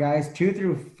 4 guys, 2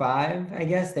 through 5, I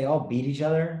guess, they all beat each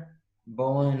other.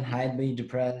 Bolin, Hidley,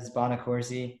 DePrez,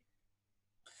 Bonacorsi.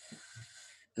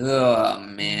 Oh,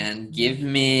 man.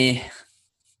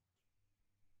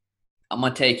 I'm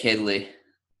going to take Hidley.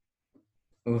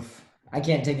 Oof. I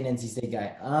can't take an NC State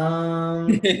guy.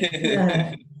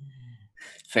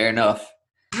 Fair enough.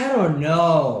 I don't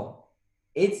know.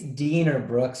 It's Dean or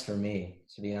Brooks for me,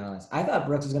 to be honest. I thought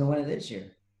Brooks was going to win it this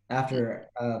year after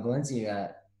Valencia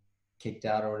got kicked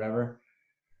out or whatever.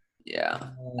 Yeah.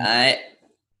 I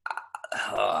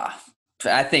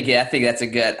think that's a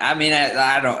good. I mean,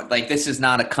 I don't – this is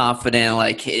not a confident,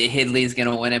 Hidley's going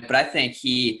to win it, but I think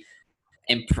he –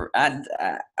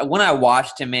 when I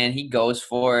watched him, man, he goes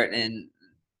for it and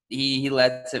he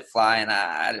lets it fly, and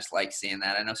I just like seeing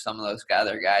that. I know some of those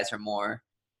other guys are more.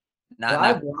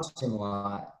 I've watched him a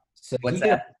lot. So what's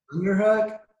that?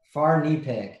 Underhook, far knee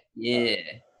pick. Yeah.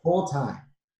 Whole time.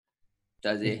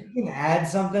 Does he? If you can add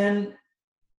something,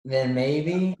 then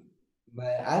maybe.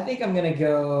 But I think I'm gonna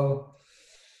go.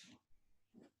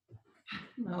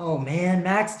 Oh man,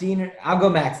 Max Dean. I'll go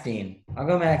Max Dean.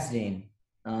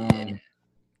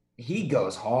 He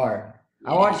goes hard.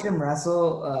 I watched him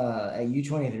wrestle at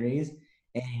U23s,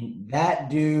 and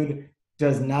that dude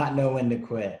does not know when to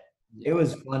quit. It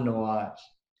was fun to watch.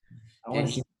 I want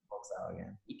to see folks out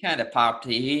again. He kind of popped.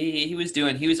 He was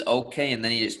okay, and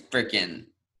then he just freaking,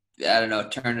 I don't know,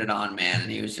 turned it on, man,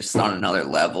 and he was just on another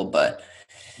level. But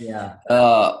yeah,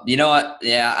 you know what?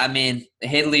 Yeah, I mean,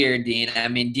 Hidley or Dean. I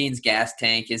mean, Dean's gas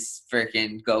tank is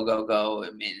freaking go go go. I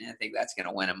mean, I think that's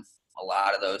gonna win him a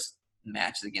lot of those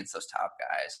matches against those top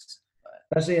guys.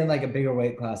 But, especially in a bigger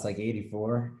weight class like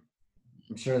 84.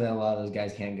 I'm sure that a lot of those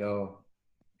guys can't go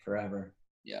forever.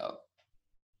 Yeah.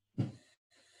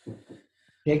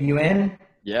 Jake, you in?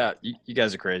 Yeah, you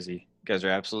guys are crazy. You guys are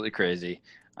absolutely crazy.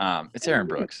 It's Aaron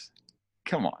Brooks.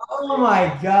 Come on. Oh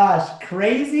my gosh,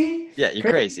 crazy? Yeah,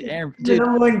 you're crazy. Aaron, dude. The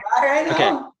number one guy right now?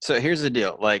 Okay, so here's the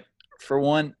deal. For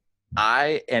one,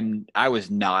 I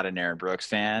was not an Aaron Brooks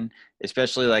fan,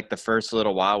 especially the first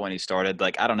little while when he started.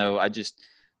 I don't know, I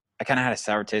kind of had a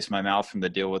sour taste in my mouth from the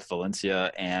deal with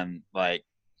Valencia, and that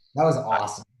was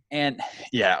awesome. And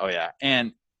yeah, oh yeah,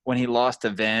 and when he lost to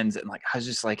Vens, and I was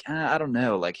just I don't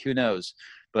know, who knows?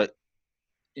 But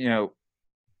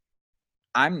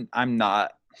I'm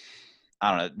not. I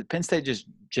don't know. The Penn State just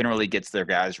generally gets their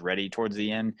guys ready towards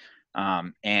the end,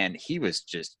 and he was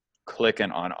just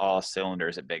clicking on all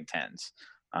cylinders at Big Tens.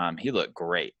 He looked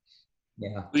great.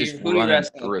 Yeah. just Who do you running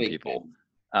wrestle in through Big people.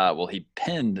 Ten? Well, he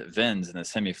pinned Vince in the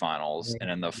semifinals, and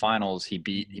in the finals, he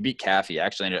beat Caffey.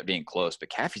 Actually, ended up being close, but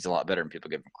Caffey's a lot better than people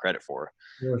give him credit for.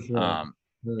 For sure.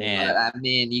 Really. And I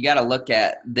mean, you got to look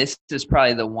at this is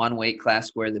probably the one weight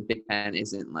class where the Big Ten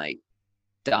isn't like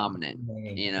dominant.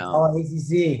 You know, all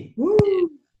ACC. Woo!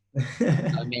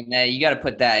 I mean, you got to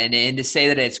put that in. And to say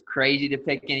that it's crazy to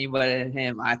pick anybody than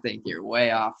him, I think you're way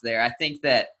off there. I think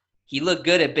that he looked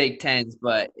good at Big Tens,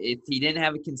 but if he didn't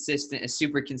have a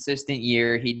super consistent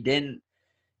year, he didn't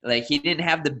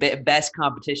have the best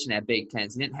competition at Big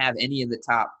Tens. He didn't have any of the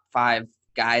top 5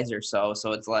 guys or so.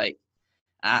 So it's like,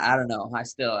 I don't know.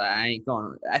 I ain't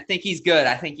going. I think he's good.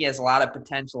 I think he has a lot of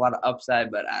potential, a lot of upside,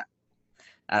 but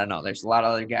I don't know. There's a lot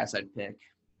of other guys I'd pick.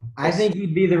 I think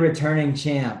he'd be the returning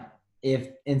champ if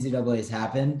NCAA's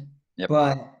happened. Yep.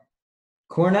 But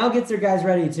Cornell gets their guys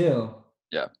ready too.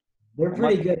 Yeah. They're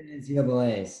pretty good at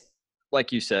NCAA's.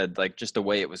 Like you said, like just the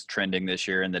way it was trending this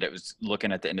year and that it was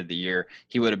looking at the end of the year,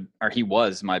 he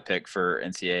was my pick for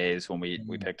NCAAs when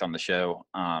we picked on the show.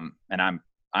 And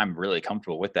I'm really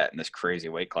comfortable with that in this crazy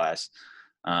weight class.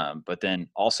 But then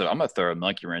also I'm going to throw a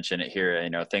monkey wrench in it here. You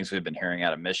know, things we've been hearing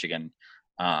out of Michigan.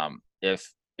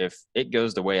 If it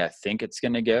goes the way I think it's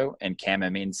going to go and Cam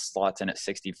Amin slots in at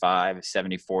 65,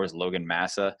 74 is Logan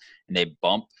Massa, and they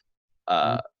bump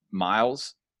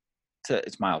Miles to –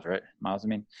 it's Miles, right? Miles, I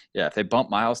mean. Yeah, if they bump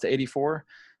Miles to 84,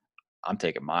 I'm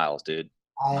taking Miles, dude.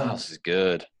 Miles is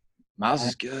good. Miles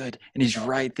is good, and he's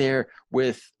right there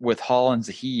with Hall and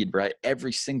Zahid, right,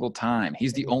 every single time.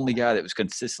 He's the only guy that was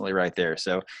consistently right there.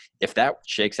 So if that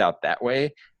shakes out that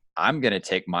way, I'm going to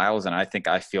take Miles, and I think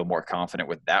I feel more confident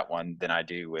with that one than I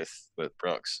do with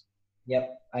Brooks.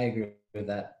 Yep, I agree with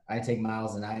that. I take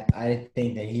Miles, and I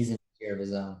think that he's in fear of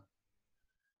his own.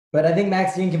 But I think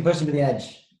Max Dean can push him to the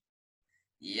edge.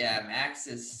 Yeah, Max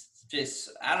is just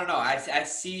 – I don't know. I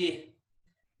see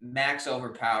Max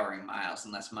overpowering Miles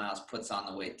unless Miles puts on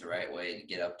the weight the right way to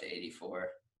get up to 84.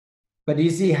 But do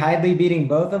you see Hidley beating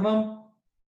both of them?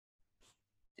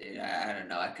 Dude, I don't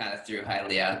know. I kind of threw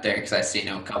Hidley out there because I seen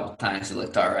him a couple times. He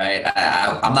looked all right.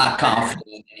 I'm not confident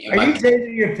in any of Are you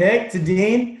changing your pick to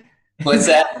Dean? What's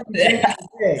that?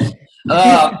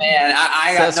 Oh, man.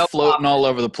 I got no floating all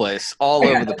over the place. All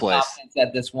over the place.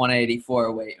 At this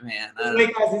 184 weight, man. This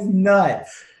weight class is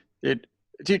nuts.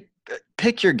 Dude,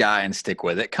 pick your guy and stick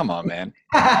with it. Come on, man.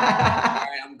 All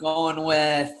right, I'm going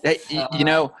with – Hey, you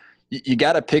know, you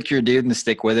got to pick your dude and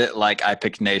stick with it like I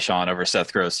picked Nahshon over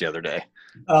Seth Gross the other day.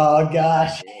 Oh,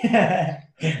 gosh.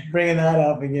 Bringing that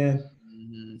up again.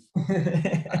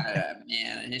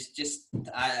 Man, it's just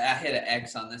I hit an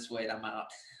X on this weight. I'm out.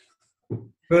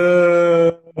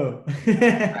 Boo.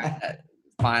 Right,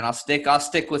 fine, I'll stick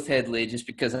with Hidley just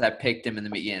because I picked him in the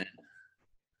beginning.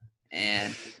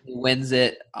 And if he wins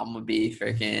it, I'm gonna be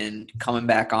freaking coming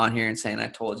back on here and saying I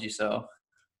told you so.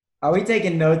 Are we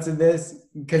taking notes of this?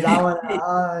 Because I want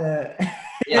to.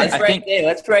 Yeah,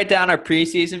 let's write down our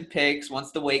preseason picks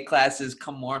once the weight classes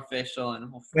come more official.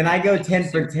 And when I go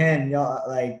 10 for 10, y'all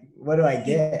like, what do I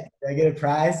get? Do I get a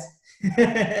prize? You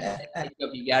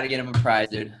got to get him a prize,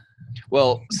 dude.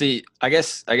 Well, see, I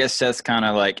guess Seth's kind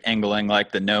of like angling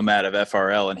like the nomad of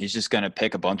FRL, and he's just going to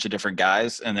pick a bunch of different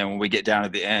guys, and then when we get down to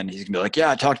the end, he's going to be like, yeah,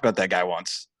 I talked about that guy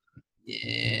once.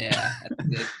 Yeah, that's a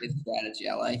good strategy.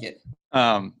 I like it.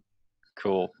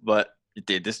 Cool. But,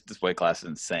 dude, this weight class is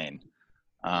insane.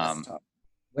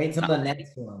 Wait until the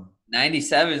next one.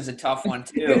 97 is a tough one,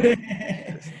 too.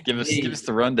 Give us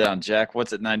the rundown, Jack.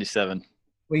 What's at 97?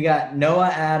 We got Noah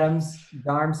Adams,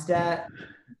 Darmstadt,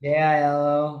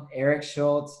 J.I.L.O., Eric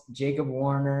Schultz, Jacob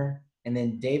Warner, and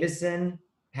then Davison.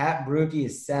 Pat Brukey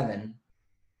is 7.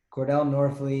 Cordell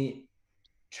Norfleet.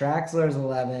 Traxler is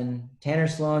 11. Tanner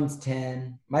Sloan's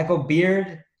 10. Michael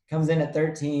Beard comes in at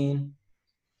 13.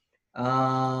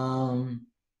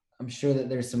 I'm sure that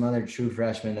there's some other true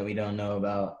freshmen that we don't know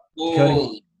about.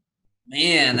 Oh,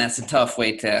 man, that's a tough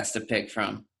weight class to pick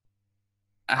from.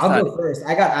 I'll go first.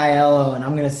 I got ILO, and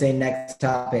I'm going to say next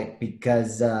topic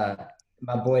because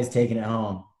my boy's taking it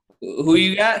home. Who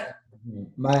you got?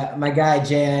 My guy,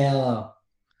 JILO.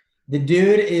 The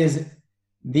dude is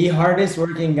the hardest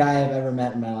working guy I've ever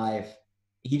met in my life.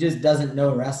 He just doesn't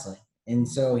know wrestling. And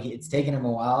so it's taken him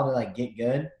a while to, like, get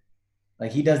good.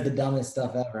 Like, he does the dumbest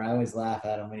stuff ever. I always laugh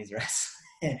at him when he's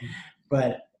wrestling.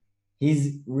 But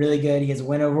he's really good. He has a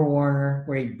win over Warner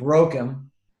where he broke him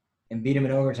and beat him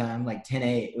in overtime, like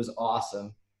 10-8. It was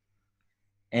awesome.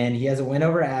 And he has a win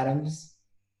over Adams.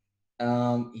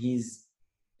 He's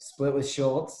split with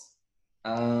Schultz.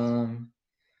 The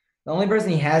only person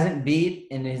he hasn't beat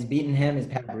and has beaten him is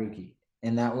Pat Brukey.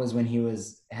 And that was when he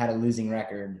had a losing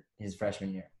record his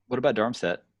freshman year. What about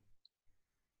Darmstadt?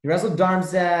 He wrestled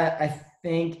Darmstadt, I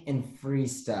think, in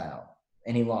freestyle,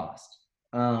 and he lost.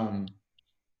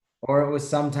 Or it was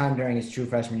sometime during his true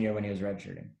freshman year when he was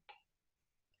redshirting.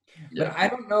 Yeah. But I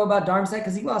don't know about Darmstadt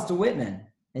because he lost to Whitman.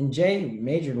 And Jay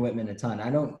majored Whitman a ton. I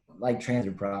don't like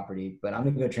transitive property, but I'm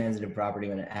going to go transitive property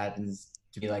when it happens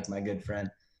to be like my good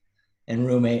friend and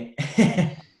roommate.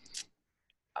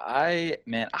 I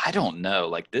don't know.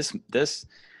 Like this,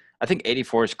 I think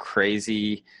 84 is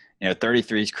crazy.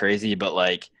 33 is crazy, but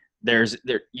like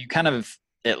you kind of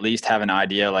at least have an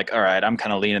idea. Like, all right, I'm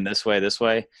kind of leaning this way.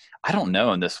 I don't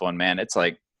know in this one, man. It's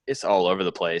like it's all over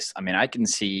the place. I mean, I can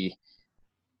see.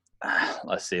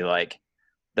 Let's see, like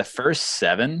the first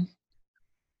 7,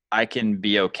 I can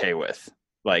be okay with.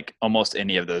 Like almost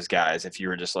any of those guys, if you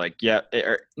were just like, yeah,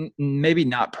 or maybe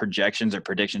not projections or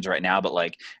predictions right now, but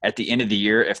like at the end of the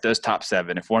year, if those top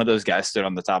 7, if one of those guys stood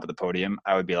on the top of the podium,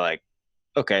 I would be like,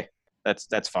 okay,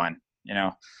 that's fine.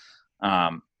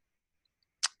 I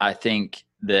think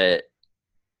that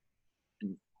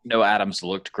Noah Adams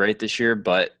looked great this year,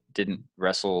 but didn't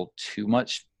wrestle too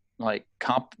much like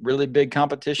really big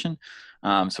competition.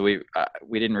 So we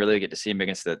didn't really get to see him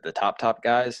against the top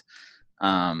guys.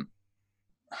 I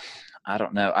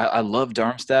don't know. I love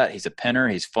Darmstadt. He's a pinner.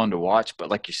 He's fun to watch, but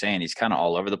like you're saying, he's kind of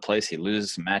all over the place. He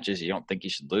loses some matches you don't think he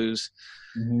should lose.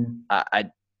 Mm-hmm.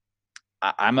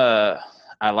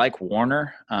 I like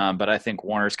Warner, but I think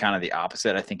Warner's kind of the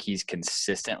opposite. I think he's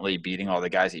consistently beating all the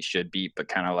guys he should beat, but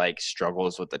kind of like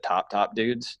struggles with the top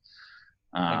dudes.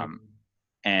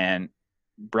 And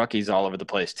Brucky's all over the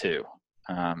place too.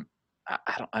 I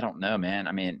don't know, man.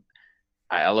 I mean,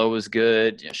 Aiello was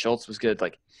good. Schultz was good.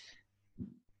 Like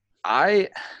I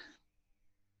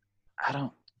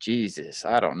don't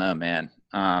know, man.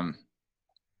 I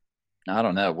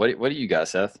don't know. What do you got,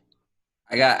 Seth?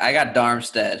 I got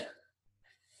Darmstadt.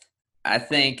 I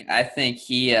think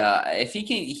he if he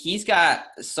can, he's got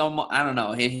some, I don't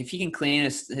know, if he can clean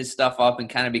his stuff up and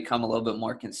kind of become a little bit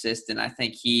more consistent, I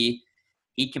think he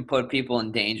can put people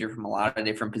in danger from a lot of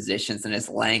different positions, and his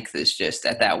length is just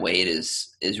at that weight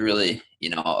is really,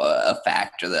 a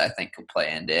factor that I think could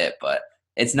play into it. But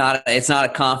it's not a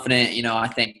confident, I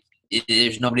think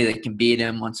there's nobody that can beat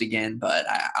him once again, but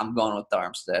I'm going with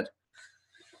Darmstadt.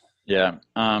 Yeah.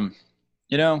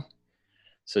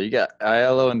 So you got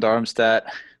Aiello and Darmstadt.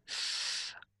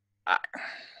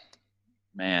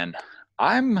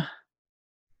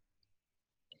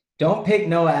 Don't pick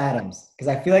Noah Adams because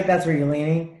I feel like that's where you're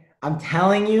leaning. I'm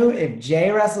telling you, if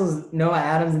Jay wrestles Noah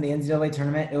Adams in the NCAA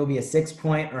tournament, it will be a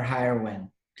 6-point or higher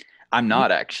win. I'm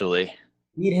not actually.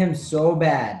 Beat him so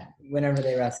bad whenever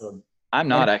they wrestled. I'm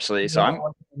not actually.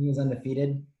 So he was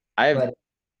undefeated. I think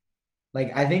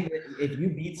that if you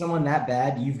beat someone that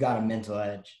bad, you've got a mental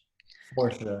edge for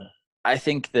sure. I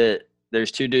think that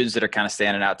there's 2 dudes that are kind of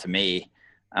standing out to me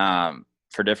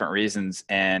for different reasons,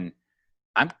 and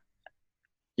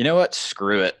you know what?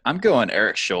 Screw it. I'm going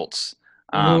Eric Schultz.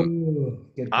 I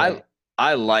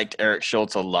liked Eric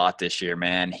Schultz a lot this year,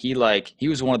 man. He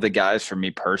was one of the guys for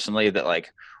me personally that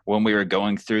like when we were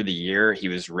going through the year, he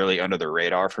was really under the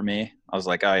radar for me. I was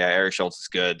like, oh yeah, Eric Schultz is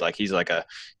good. Like he's like a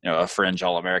fringe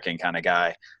All-American kind of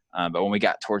guy. But when we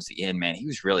got towards the end, man, he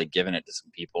was really giving it to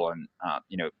some people, and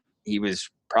he was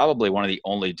probably one of the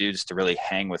only dudes to really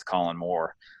hang with Colin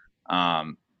Moore,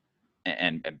 and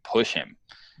push him.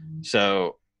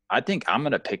 So I think I'm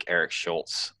going to pick Eric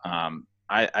Schultz.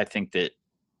 I think that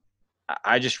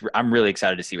I'm really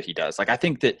excited to see what he does. Like, I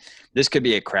think that this could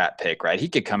be a crap pick, right? He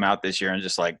could come out this year and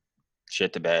just like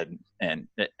shit to bed and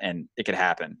it could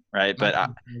happen. Right. But I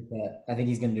think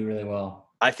he's going to do really well.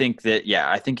 I think that,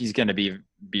 I think he's going to be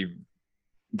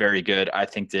very good. I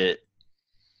think that,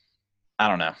 I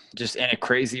don't know, just in a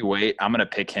crazy weight, I'm going to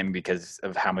pick him because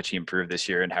of how much he improved this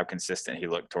year and how consistent he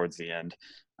looked towards the end.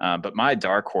 But my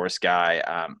dark horse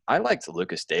guy, I liked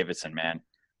Lucas Davidson, man.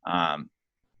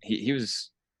 He was,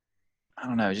 I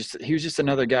don't know, he was just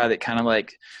another guy that kind of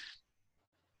like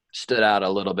stood out a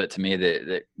little bit to me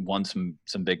that won some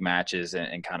big matches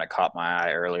and kind of caught my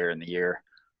eye earlier in the year.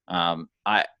 I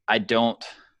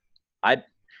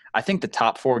think the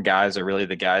top 4 guys are really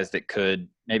the guys that could,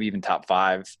 maybe even top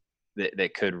 5,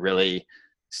 that could really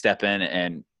step in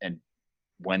and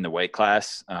win the weight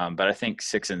class. But I think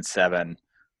 6 and 7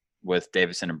 with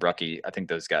Davison and Brucky, I think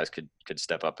those guys could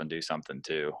step up and do something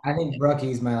too. I think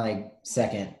Brucky's my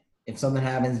second. If something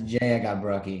happens, Jay, I got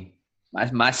Brucky.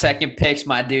 My second pick's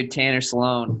my dude Tanner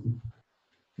Sloan.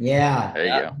 Yeah. There you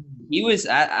go. He was,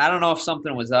 I don't know if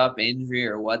something was up, injury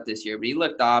or what this year, but he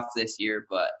looked off this year.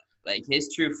 But like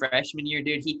his true freshman year,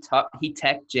 dude, he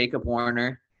teched Jacob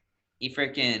Warner. He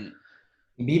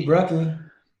beat Brucky.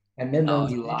 at Midland.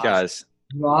 he lost. Guys,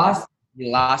 You lost? He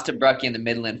lost to Brucky in the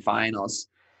Midland finals,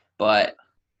 but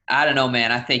I don't know,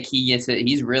 man. I think he gets it.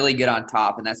 He's really good on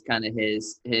top, and that's kind of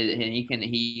his. And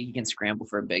he can scramble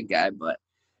for a big guy, but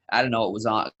I don't know what was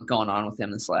going on with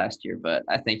him this last year. But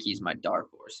I think he's my dark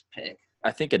horse pick.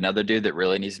 I think another dude that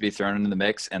really needs to be thrown into the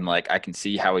mix, and like I can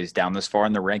see how he's down this far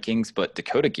in the rankings, but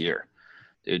Dakota Gear,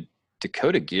 dude.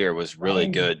 Dakota Gear was really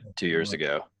good 2 years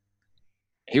ago.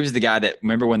 He was the guy that,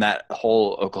 remember when that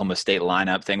whole Oklahoma State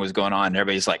lineup thing was going on, and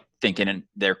everybody's like thinking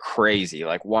they're crazy.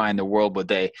 Like, why in the world would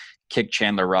they kick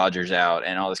Chandler Rogers out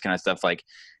and all this kind of stuff? Like,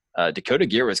 Dakota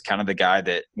Gear was kind of the guy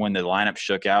that when the lineup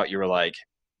shook out, you were like,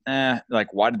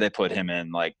 like, why did they put him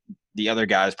in? Like, the other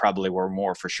guys probably were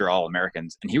more for sure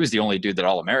All-Americans. And he was the only dude that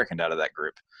All-Americaned out of that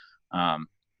group.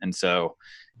 And so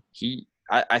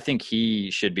I think he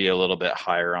should be a little bit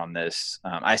higher on this.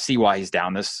 I see why he's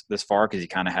down this far because he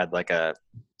kind of had like a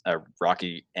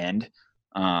rocky end.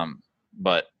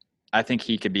 But I think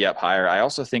he could be up higher. I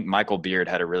also think Michael Beard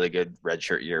had a really good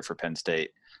redshirt year for Penn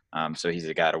State. So he's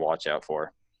a guy to watch out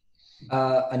for.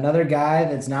 Another guy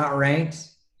that's not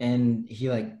ranked, and he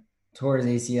like tore his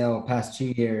ACL past 2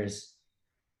 years.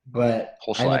 But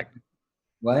Holschlag.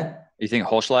 What? You think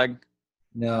Holschlag?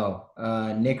 No,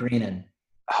 Nick Reenan.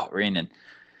 Oh, Reenan.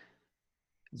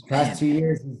 His past 2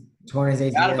 years, he's torn his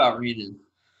ACL. Forgot about Reenan.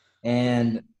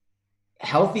 And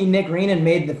healthy Nick Reenan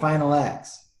made the Final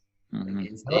X. Mm-hmm.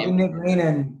 Healthy Nick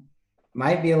Reenan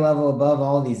might be a level above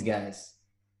all these guys.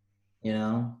 You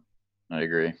know? I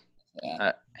agree.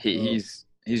 Yeah. He's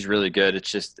really good.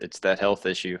 It's that health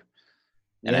issue.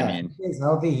 And yeah, I mean, if he's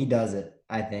healthy, he does it,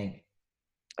 I think.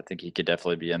 I think he could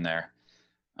definitely be in there.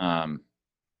 All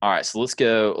right, so let's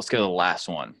go to the last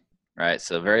one. Right,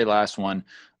 so very last one,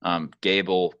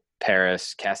 Gable,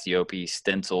 Paris, Cassiope,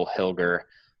 Stencil, Hilger,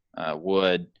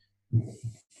 Wood,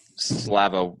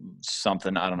 Slava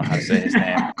something. I don't know how to say his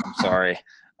name. I'm sorry.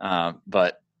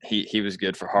 But he was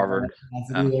good for Harvard.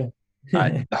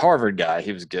 The Harvard guy,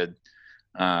 he was good.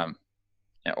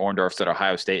 Orndorff's at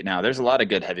Ohio State now. There's a lot of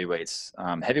good heavyweights.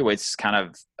 Heavyweights is kind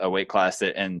of a weight class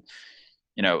that, and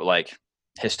like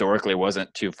historically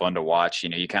wasn't too fun to watch.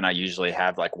 You kind of usually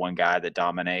have like one guy that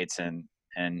dominates, and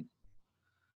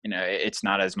it's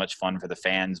not as much fun for the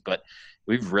fans. But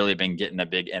we've really been getting a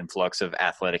big influx of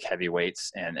athletic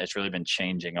heavyweights, and it's really been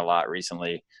changing a lot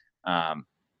recently.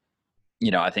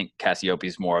 I think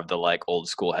Cassiope's more of the like old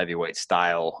school heavyweight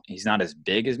style. He's not as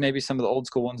big as maybe some of the old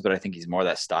school ones, but I think he's more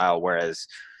that style. Whereas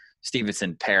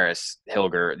Stevenson, Paris,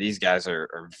 Hilger, these guys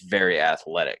are very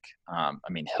athletic.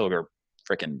 Hilger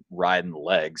freaking riding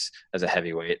legs as a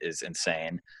heavyweight is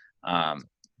insane.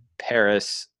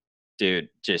 Paris, dude,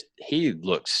 he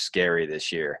looks scary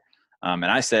this year. And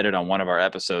I said it on one of our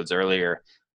episodes earlier.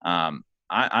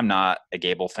 I'm not a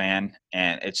Gable fan,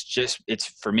 and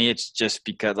for me, it's just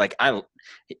because like I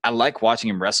like watching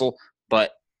him wrestle,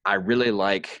 but I really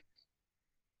like,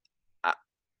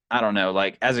 I don't know,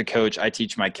 like as a coach, I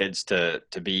teach my kids to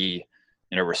be,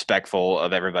 respectful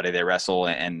of everybody they wrestle,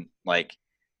 and like,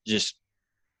 just,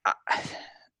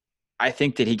 I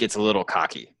think that he gets a little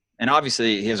cocky, and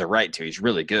obviously he has a right to, he's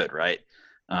really good. Right.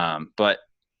 But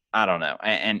I don't know.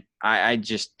 And I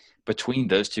just, between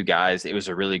those two guys, it was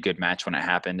a really good match when it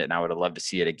happened, and I would have loved to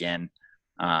see it again.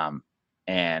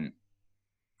 And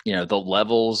the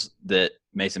levels that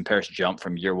Mason Parris jumped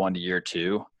from year one to year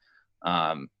two,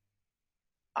 I'm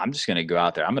just going to go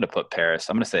out there. I'm going to put Parris.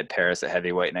 I'm going to say Parris at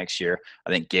heavyweight next year. I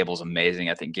think Gable's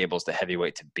amazing. I think Gable's the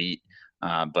heavyweight to beat.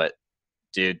 But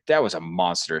dude, that was a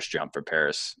monstrous jump for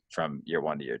Parris from year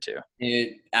one to year two.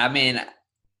 Dude,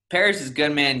 Parris is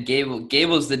good, man.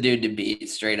 Gable's the dude to beat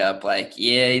straight up. Like,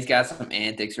 yeah, he's got some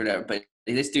antics or whatever, but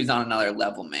this dude's on another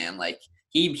level, man. Like,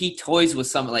 he toys with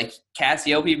some, like,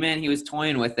 Cassiope, man, he was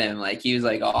toying with him. Like, he was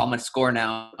like, oh, I'm going to score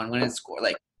now. I'm going to score.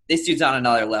 Like, this dude's on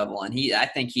another level, and I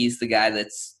think he's the guy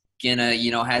that's going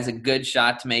to, has a good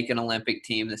shot to make an Olympic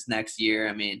team this next year.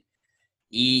 I mean,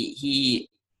 he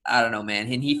I don't know,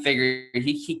 man. And he figured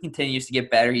he continues to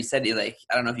get better. He said I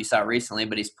don't know if you saw it recently,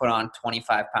 but he's put on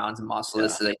 25 pounds of muscle. Yeah.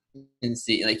 This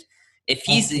is if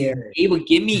he's able,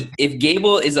 if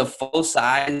Gable is a full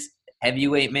size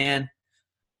heavyweight, man,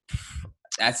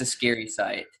 that's a scary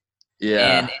sight.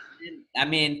 Yeah.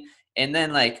 And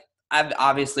then like I've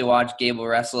obviously watched Gable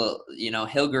wrestle.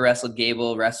 Hilger wrestled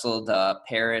Gable, wrestled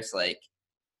Parris. Like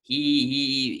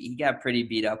he got pretty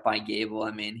beat up by Gable.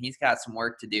 I mean, he's got some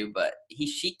work to do, but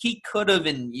he could have,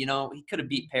 and he could have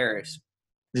beat Parris.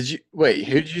 Who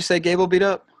did you say Gable beat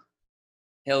up?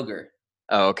 Hilger.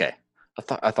 Oh, okay.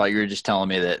 I thought you were just telling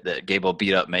me that Gable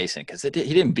beat up Mason, because he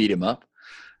didn't beat him up.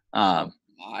 I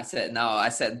said,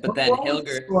 but then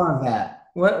Hilger. Score on that?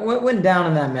 What went down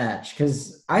in that match?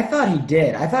 Because I thought he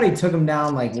did. I thought he took him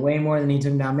down like way more than he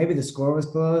took him down. Maybe the score was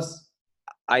close.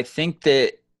 I think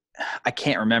that I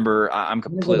can't remember. I'm Let me go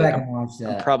completely. back and watch I'm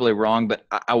that. probably wrong, but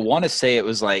I want to say it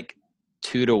was like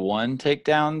 2-1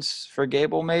 takedowns for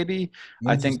Gable, maybe.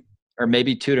 I think, or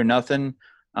maybe 2-0.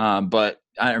 But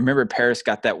I remember Paris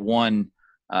got that one.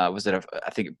 Was it? I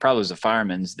think it probably was a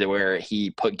fireman's where he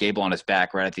put Gable on his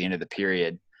back right at the end of the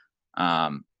period.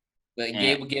 But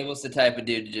Gable's the type of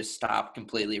dude to just stop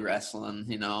completely wrestling.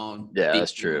 Yeah,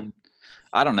 that's true.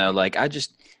 I don't know. Like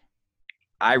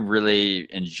I really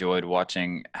enjoyed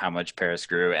watching how much Paris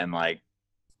grew, and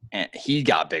he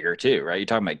got bigger too, right? You're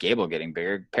talking about Gable getting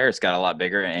bigger. Paris got a lot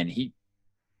bigger, and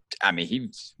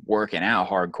he's working out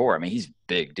hardcore. I mean, he's a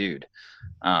big dude.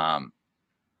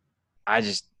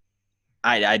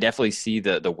 I definitely see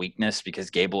the weakness because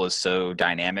Gable is so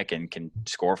dynamic and can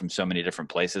score from so many different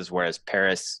places, whereas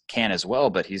Paris can as well,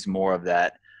 but he's more of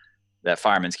that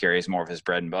fireman's carry is more of his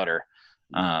bread and butter.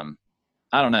 I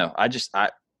don't know.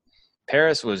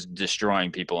 Paris was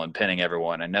destroying people and pinning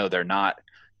everyone. I know they're not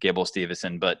Gable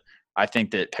Stevenson, but I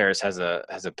think that Paris has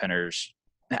a pinner's.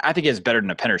 I think he has better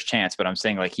than a pinner's chance, but I'm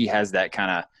saying like he has that kind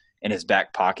of in his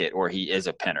back pocket where he is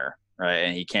a pinner, right?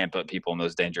 And he can't put people in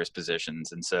those dangerous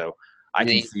positions. And so I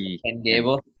can see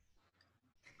Gable.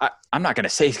 I'm not going to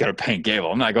say he's going to paint Gable.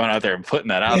 I'm not going out there and putting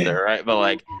that out there, right? But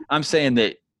like I'm saying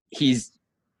that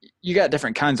you got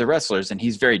different kinds of wrestlers, and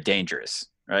he's very dangerous,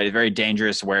 right? Very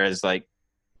dangerous. Whereas like,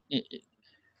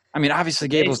 I mean, obviously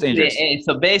Gable's dangerous.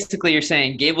 So basically, you're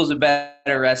saying Gable's a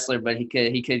better wrestler, but he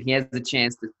has the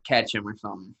chance to catch him or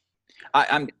something.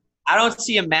 I don't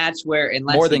see a match where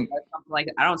unless he does something like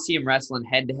that, I don't see him wrestling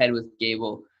head to head with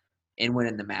Gable and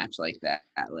winning the match like that.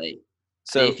 Like,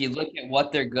 so if you look at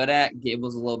what they're good at,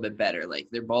 Gable's a little bit better. Like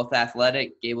they're both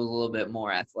athletic. Gable's a little bit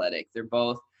more athletic. They're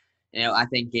both, I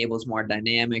think Gable's more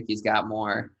dynamic. He's got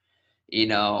more,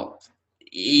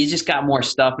 he's just got more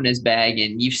stuff in his bag.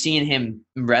 And you've seen him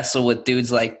wrestle with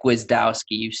dudes like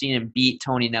Gwizdowski. You've seen him beat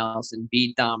Tony Nelson,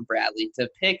 beat Don Bradley. To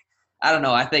pick, I don't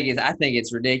know. I think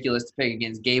it's ridiculous to pick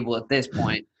against Gable at this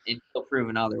point until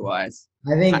proven otherwise.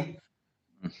 I think.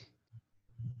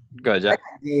 Go ahead, Jack.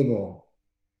 I got Gable,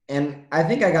 and I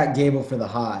think I got Gable for the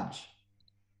Hodge.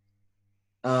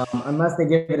 Unless they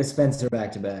give it to Spencer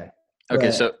back to back.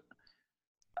 Okay, so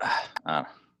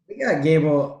we got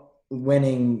Gable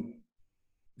winning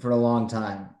for a long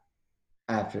time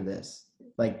after this.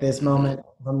 Like this moment,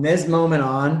 from this moment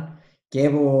on,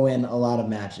 Gable will win a lot of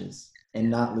matches and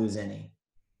not lose any.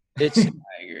 It's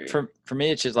for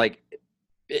me. It's just like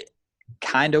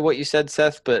kind of what you said,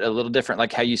 Seth, but a little different.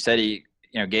 Like how you said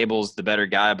Gable's the better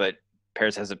guy, but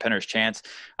Paris has a pinner's chance.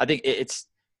 I think it's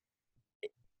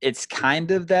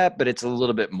kind of that, but it's a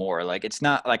little bit more. Like it's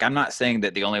not like I'm not saying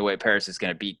that the only way Paris is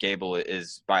going to beat Gable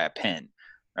is by a pin,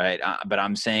 right? But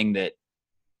I'm saying that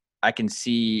I can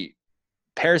see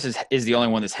Paris is the only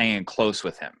one that's hanging close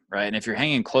with him, right? And if you're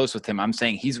hanging close with him, I'm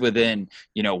saying he's within,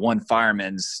 one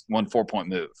 4-point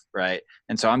move, right?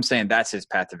 And so I'm saying that's his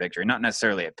path to victory, not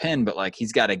necessarily a pin, but like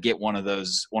he's got to get one of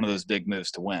those big moves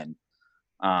to win.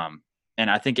 And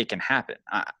I think it can happen.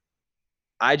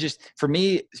 I just, for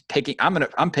me,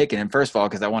 I'm picking him first of all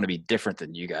because I want to be different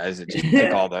than you guys and just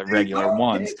pick all the regular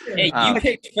ones. Hey, you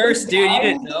picked first, dude. You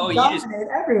didn't know. You just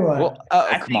everyone. Well,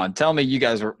 come on, tell me you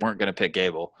guys weren't going to pick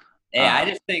Gable.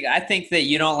 Hey, I think that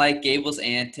you don't like Gable's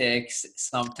antics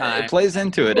sometimes. It plays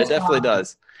into it. It definitely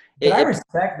does. But I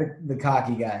respect the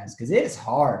cocky guys because it is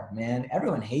hard, man.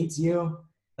 Everyone hates you.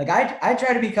 Like I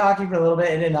tried to be cocky for a little bit.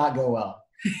 It did not go well.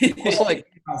 It's like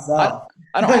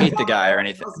I don't hate the guy or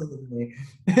anything.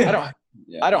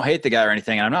 I don't hate the guy or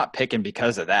anything. And I'm not picking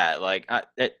because of that. Like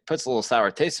it puts a little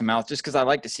sour taste in my mouth just because I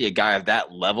like to see a guy of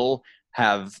that level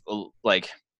have like,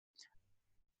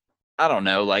 I don't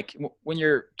know, like when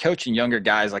you're coaching younger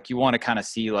guys, like you want to kind of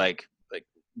see like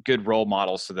good role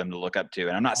models for them to look up to.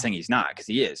 And I'm not saying he's not because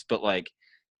he is, but like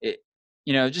it,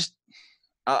 just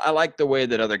I like the way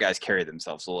that other guys carry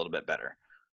themselves a little bit better.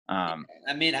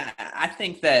 I mean, I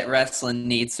think that wrestling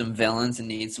needs some villains and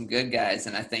needs some good guys.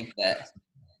 And I think that,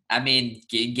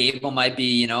 Gable might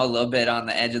be, a little bit on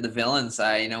the edge of the villain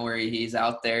side, where he's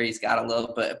out there, he's got a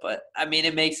little bit, but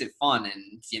it makes it fun.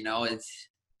 And, it's,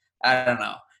 I don't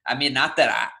know. Not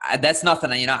that that's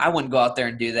nothing, I wouldn't go out there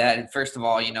and do that. And first of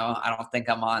all, I don't think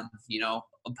I'm on,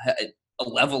 a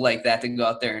level like that to go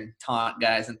out there and taunt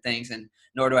guys and things. And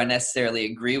nor do I necessarily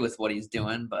agree with what he's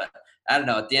doing, but I don't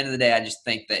know. At the end of the day, I just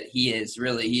think that he is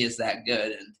that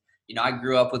good. And, I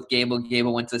grew up with Gable.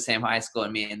 Gable went to the same high school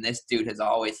as me, and this dude has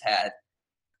always had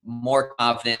more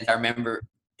confidence. I remember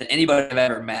anybody I've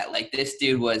ever met. Like, this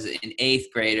dude was an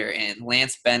 8th grader, and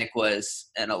Lance Bennick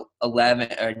was an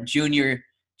 11 or junior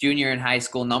in high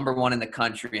school, number 1 in the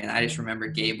country. And I just remember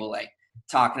Gable like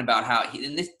talking about how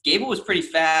Gable was pretty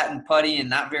fat and putty and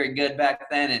not very good back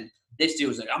then. And this dude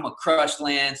was like, I'm gonna crush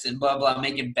Lance and blah blah,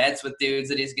 making bets with dudes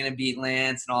that he's gonna beat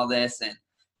Lance and all this. And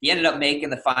he ended up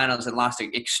making the finals and lost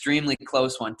an extremely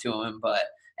close one to him, but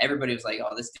everybody was like,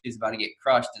 "Oh, this dude's about to get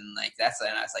crushed," and like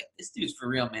and I was like, "This dude's for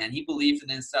real, man. He believes in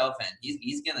himself, and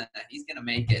he's gonna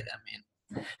make it. I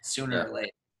mean, sooner or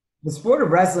later." The sport of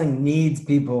wrestling needs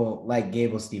people like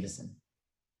Gable Stevenson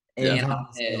and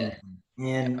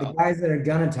the guys that are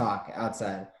gonna talk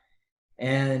outside.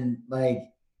 And like,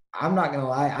 I'm not gonna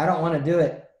lie, I don't want to do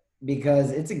it because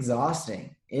it's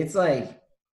exhausting. It's like,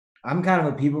 I'm kind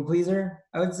of a people pleaser,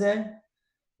 I would say.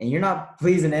 And you're not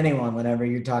pleasing anyone whenever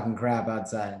you're talking crap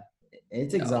outside.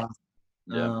 It's exhausting.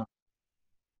 Yeah.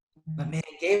 But man,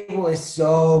 Gable is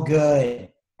so good.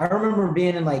 I remember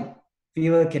being in like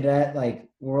FILA cadet, like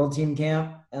world team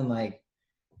camp, and like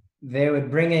they would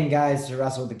bring in guys to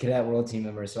wrestle with the cadet world team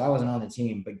members. So I wasn't on the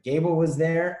team, but Gable was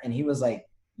there, and he was like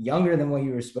younger than what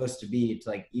you were supposed to be to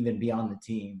like even be on the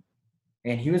team.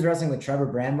 And he was wrestling with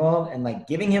Trevor Brandwald and like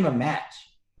giving him a match.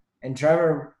 And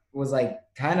Trevor was like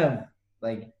kind of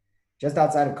like just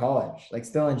outside of college, like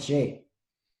still in shape.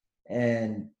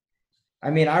 And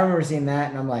I mean, I remember seeing that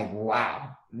and I'm like,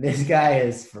 wow, this guy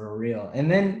is for real.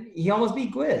 And then he almost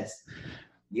beat Gwiz.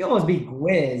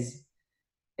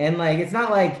 And like, it's not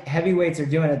like heavyweights are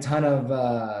doing a ton of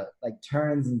like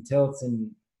turns and tilts and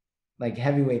like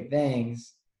heavyweight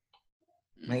things.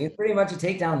 Like, it's pretty much a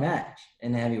takedown match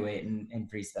in heavyweight and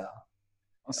freestyle.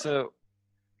 So,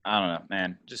 I don't know,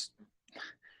 man. Just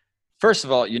first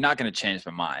of all, you're not going to change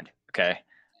my mind, okay?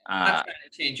 I'm not trying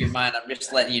to change your mind. I'm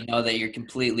just letting you know that you're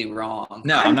completely wrong.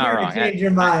 No, I'm not wrong. Change your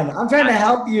mind. I'm trying to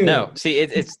help you. No, see,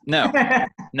 it's no.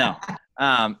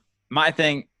 My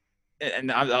thing,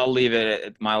 and I'll leave it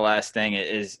at my last thing,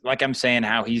 is like I'm saying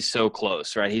how he's so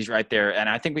close, right? He's right there, and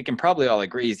I think we can probably all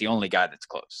agree he's the only guy that's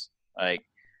close. Like,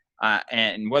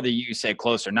 and whether you say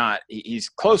close or not, he's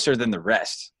closer than the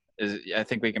rest. I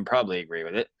think we can probably agree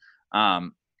with it.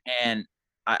 And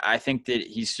I think that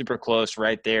he's super close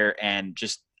right there, and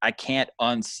just I can't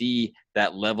unsee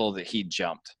that level that he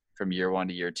jumped from year 1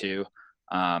 to year 2.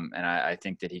 And I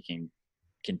think that he can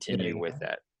continue with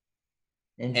that.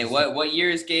 Hey, what year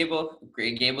is Gable?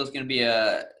 Gable's going to be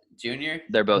a junior?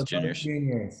 They're both juniors.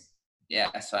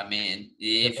 Yeah, so I mean,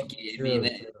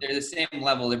 they're the same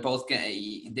level. They both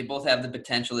have the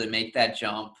potential to make that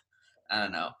jump. I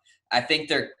don't know. I think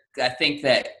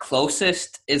that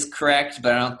closest is correct,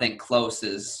 but I don't think close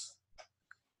is.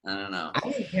 I don't know. I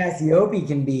think Cassiope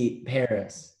can beat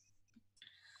Paris.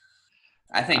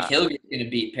 I think Hilger's going to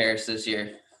beat Paris this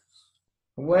year.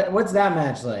 What's that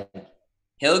match like?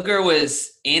 Hilger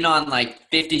was in on like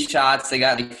 50 shots. They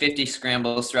got like 50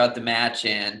 scrambles throughout the match,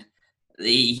 and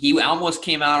he almost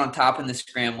came out on top in the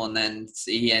scramble, and then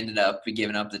he ended up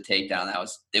giving up the takedown.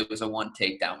 It was a 1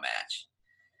 takedown match.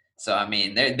 So I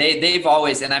mean, they've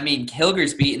always, and I mean,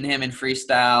 Hilger's beaten him in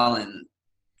freestyle, and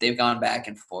they've gone back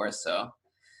and forth. So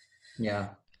yeah,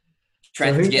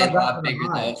 Trent's getting a lot bigger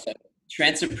though. So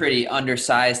Trent's a pretty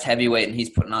undersized heavyweight, and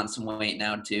he's putting on some weight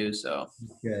now too. So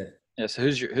good. Yeah. So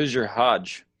who's your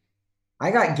Hodge?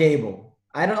 I got Gable.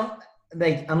 I don't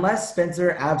like unless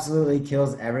Spencer absolutely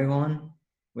kills everyone,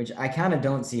 which I kind of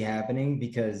don't see happening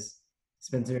because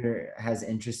Spencer has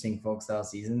interesting folk style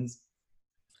seasons.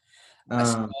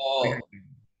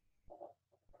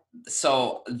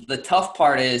 So the tough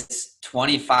part is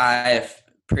 25,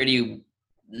 pretty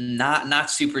not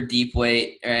super deep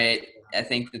weight, right? I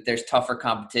think that there's tougher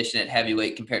competition at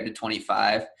heavyweight compared to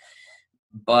 25,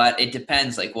 but it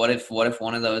depends. Like, what if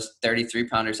one of those 33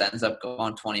 pounders ends up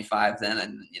going 25 then,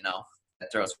 and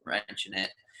that throws a wrench in it.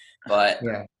 But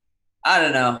yeah. I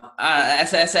don't know.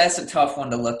 That's a tough one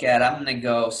to look at. I'm gonna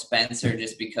go Spencer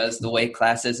just because the weight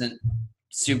class isn't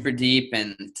super deep,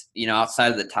 and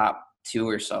outside of the top 2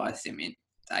 or so, I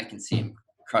can see him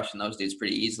crushing those dudes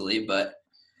pretty easily, but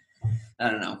I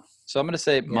don't know. So I'm gonna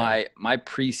say my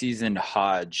preseason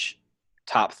Hodge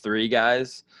top 3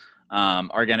 guys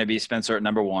are gonna be Spencer at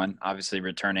number 1, obviously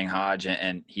returning Hodge,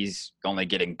 and he's only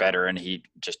getting better, and he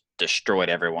just destroyed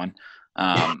everyone.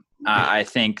 I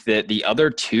think that the other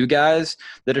 2 guys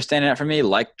that are standing out for me,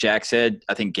 like Jack said,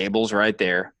 I think Gable's right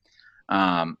there,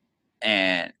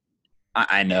 and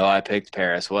I know I picked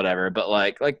Paris, whatever, but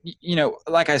like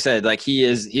I said, like he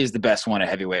is the best one at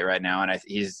heavyweight right now, and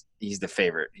he's the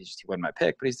favorite. He wasn't my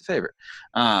pick, but he's the favorite.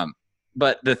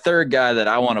 But the third guy that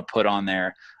I want to put on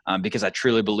there, because I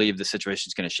truly believe the situation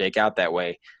is going to shake out that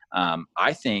way,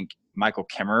 I think Michael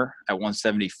Kimmer at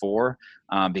 174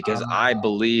 because I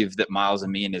believe that Miles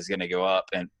Amin is going to go up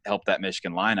and help that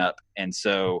Michigan lineup. And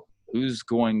so who's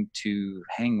going to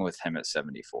hang with him at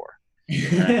 74?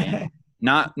 You know what I mean?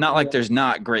 Not like there's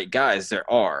not great guys. There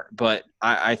are. But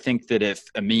I think that if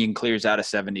Amin clears out of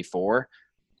 74,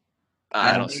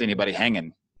 I don't see anybody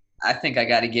hanging. I think I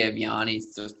got to give Yanni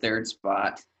the third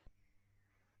spot.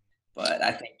 But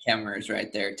I think Kemmer is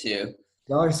right there too.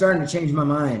 Y'all are starting to change my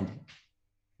mind.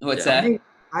 What's that?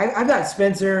 I've got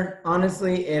Spencer,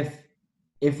 honestly, if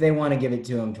they want to give it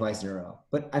to him twice in a row.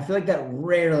 But I feel like that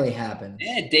rarely happens.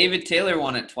 Yeah, David Taylor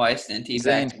won it twice, didn't he?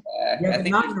 Same. Yeah, but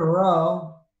not in a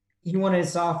row. He won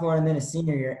his sophomore and then his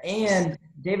senior year. And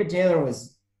David Taylor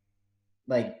was,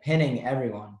 like, pinning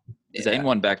everyone. Zane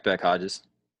won back-to-back Hodges,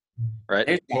 right?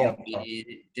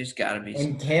 There's got to be.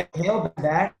 And Kale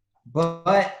back,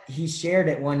 but he shared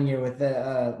it one year with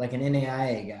like an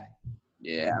NAIA guy.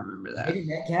 Yeah, I remember that. Maybe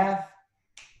Metcalf.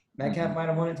 Metcalf might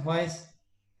have won it twice.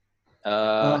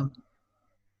 I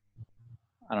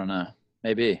don't know.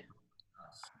 Maybe.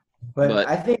 But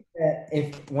I think that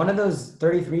if one of those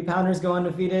 33-pounders go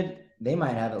undefeated, they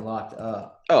might have it locked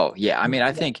up. Oh, yeah. I mean,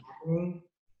 I think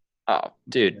 – oh,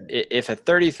 dude, if a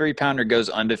 33-pounder goes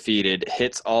undefeated,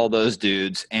 hits all those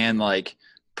dudes, and, like,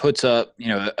 puts up,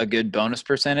 a good bonus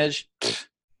percentage,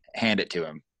 hand it to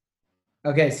him.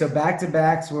 Okay, so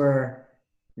back-to-backs were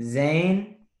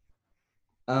Zane.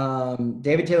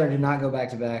 David Taylor did not go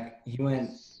back-to-back. He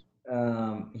went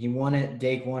he won it.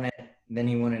 Dake won it. Then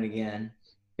he won it again.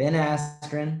 Ben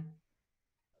Askren.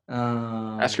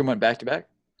 Askren went back-to-back?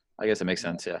 I guess that makes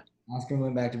sense, yeah. Askren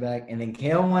went back-to-back. And then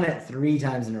Kale won it 3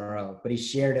 times in a row, but he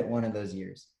shared it one of those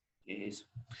years. Jeez.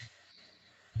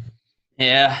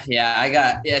 Yeah, I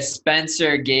got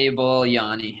Spencer, Gable,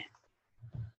 Yanni.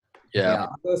 Yeah,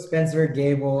 I'll go Spencer,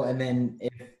 Gable, and then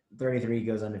if 33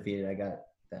 goes undefeated, I got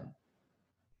them.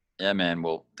 Yeah, man.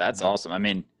 Well, that's awesome. I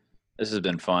mean, this has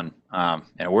been fun.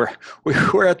 And we're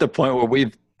at the point where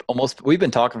we've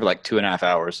been talking for like 2.5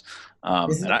 hours.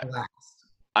 And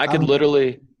I could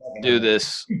literally do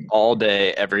this all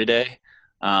day, every day.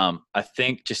 I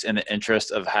think just in the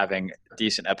interest of having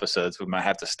decent episodes, we might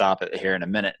have to stop it here in a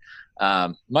minute.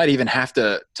 Might even have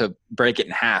to break it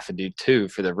in half and do 2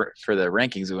 for the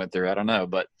rankings we went through. I don't know,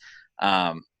 but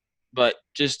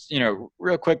just,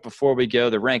 real quick before we go,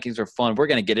 the rankings are fun. We're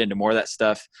going to get into more of that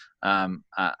stuff. I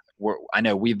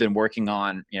know we've been working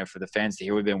on, for the fans to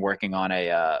hear, we've been working on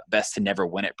a best to never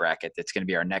win it bracket. That's going to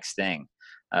be our next thing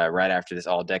right after this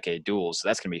all decade duels. So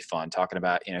that's going to be fun, talking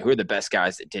about, who are the best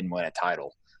guys that didn't win a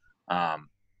title.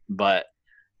 But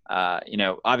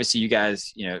obviously you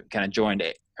guys, kind of joined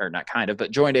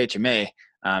joined HMA.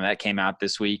 That came out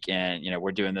this week, and,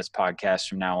 we're doing this podcast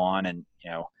from now on. And,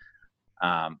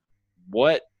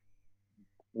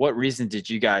 what reason did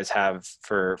you guys have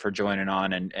for joining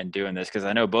on and doing this? Because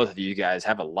I know both of you guys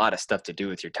have a lot of stuff to do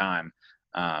with your time.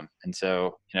 And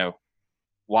so,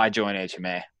 why join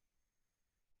HMA?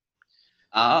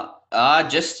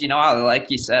 Just,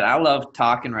 like you said, I love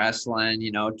talking wrestling,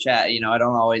 chat, I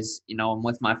don't always, I'm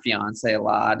with my fiance a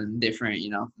lot and different,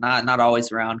 not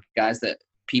always around guys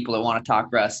people that want to talk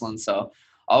wrestling. So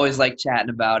always like chatting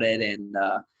about it. And,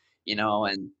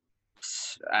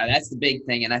 that's the big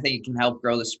thing. And I think it can help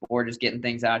grow the sport, just getting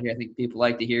things out here. I think people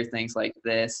like to hear things like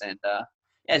this, and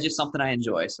it's just something I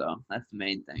enjoy. So that's the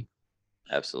main thing.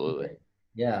 Absolutely.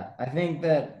 Yeah, I think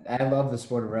that I love the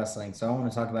sport of wrestling, so I want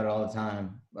to talk about it all the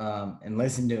time and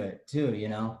listen to it too,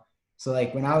 So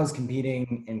like when I was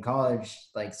competing in college,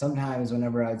 like sometimes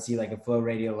whenever I'd see like a Flow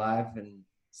Radio Live and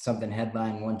something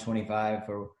headline 125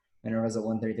 or whenever I was at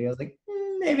 133, I was like,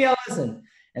 maybe I'll listen.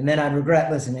 And then I'd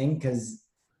regret listening because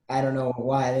I don't know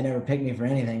why they never picked me for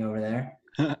anything over there.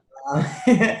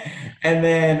 And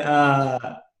then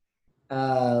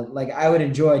like I would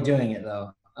enjoy doing it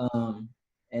though.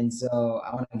 And so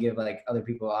I want to give like other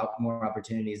people more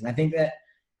opportunities. And I think that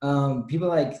people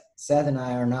like Seth and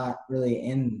I are not really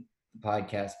in the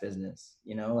podcast business,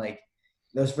 like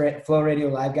those Flow Radio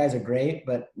Live guys are great,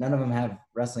 but none of them have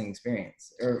wrestling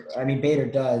experience. Or, I mean, Bader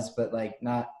does, but like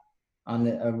not on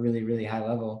a really, really high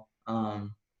level.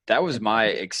 That was my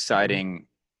exciting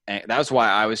 – that was why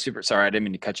I was super – sorry, I didn't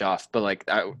mean to cut you off. But, like,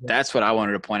 that's what I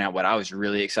wanted to point out. What I was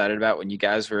really excited about when you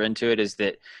guys were into it is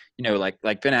that, like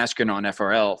Ben Askren on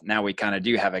FRL, now we kind of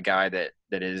do have a guy that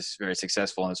is very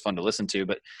successful and is fun to listen to.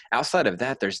 But outside of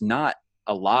that, there's not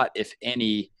a lot, if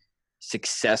any,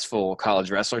 successful college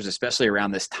wrestlers, especially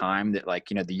around this time that, like,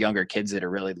 the younger kids that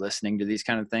are really listening to these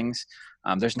kind of things.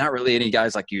 There's not really any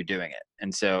guys like you doing it.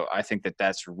 And so I think that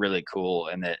that's really cool,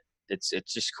 and that it's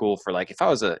just cool for, like, if I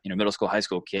was a middle school, high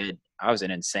school kid, I was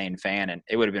an insane fan, and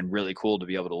it would have been really cool to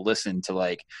be able to listen to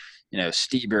like, you know,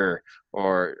 Stieber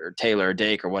or Taylor or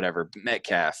Dake or whatever,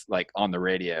 Metcalf, like on the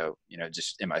radio, you know,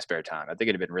 just in my spare time. I think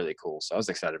it'd have been really cool. So I was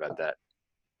excited about that.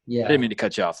 Yeah. I didn't mean to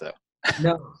cut you off though.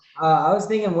 No, I was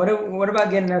thinking, what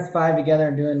about getting us 5 together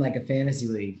and doing like a fantasy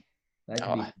league? That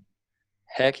could be.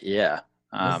 Heck yeah.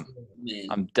 I'm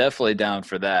definitely down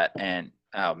for that. And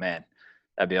oh man,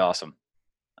 that'd be awesome.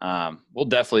 We'll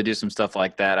definitely do some stuff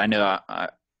like that. I know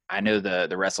I know the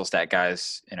WrestleStat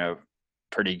guys, you know,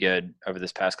 pretty good over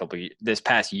this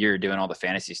past year doing all the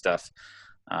fantasy stuff.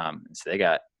 So they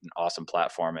got an awesome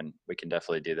platform, and we can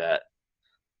definitely do that.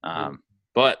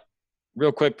 But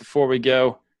real quick before we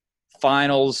go,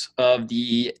 finals of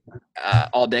the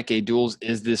All Decade Duels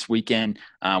is this weekend.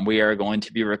 We are going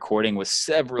to be recording with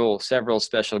several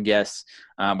special guests.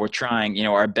 We're trying, you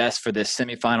know, our best for this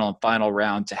semifinal and final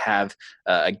round to have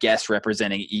a guest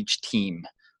representing each team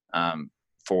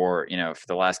for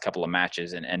the last couple of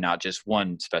matches, and not just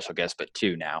one special guest, but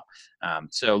 2 now.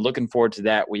 So looking forward to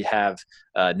that. We have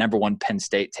number 1 Penn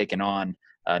State taking on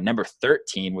number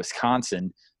 13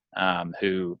 Wisconsin,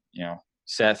 who, you know,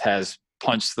 Seth has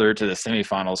punched through to the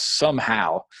semifinals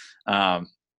somehow. Man,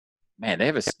 they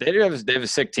have a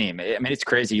sick team. I mean, it's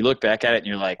crazy. You look back at it and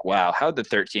you're like, wow, how did the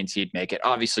 13 seed make it?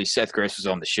 Obviously, Seth Gross was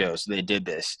on the show, so they did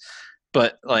this.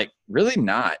 But, like, really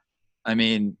not. I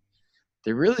mean,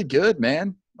 they're really good,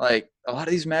 man. Like, a lot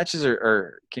of these matches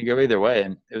can go either way,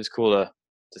 and it was cool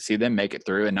to see them make it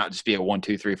through and not just be a 1,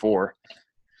 2, 3, 4.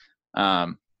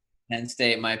 Penn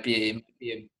State might be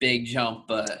a big jump,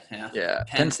 but yeah,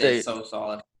 Penn State's so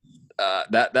solid.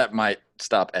 That might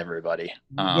stop everybody. Get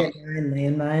 9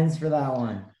 landmines for that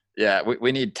one. Yeah,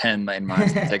 we need 10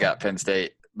 landmines to take out Penn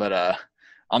State. But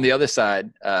on the other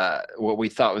side, what we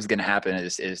thought was going to happen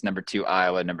is number 2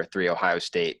 Iowa, number 3 Ohio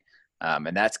State,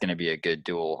 and that's going to be a good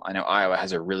duel. I know Iowa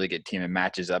has a really good team and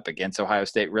matches up against Ohio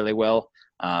State really well,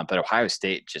 but Ohio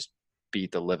State just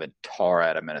beat the living tar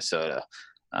out of Minnesota.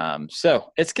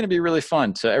 So it's going to be really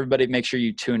fun. So everybody make sure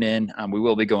you tune in. We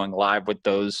will be going live with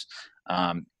those.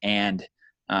 And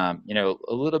a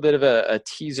little bit of a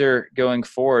teaser going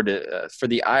forward for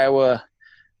the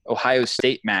Iowa-Ohio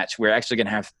State match. We're actually going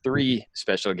to have 3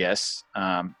 special guests,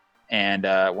 and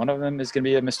one of them is going to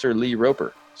be a Mr. Lee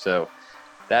Roper. So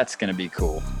that's going to be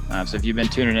cool. So if you've been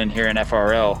tuning in here in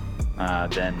FRL,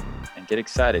 then get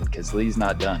excited because Lee's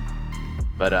not done.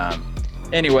 But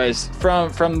anyways, from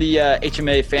the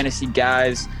HMA Fantasy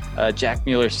guys, Jack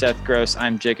Mueller, Seth Gross,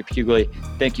 I'm Jacob Hughley.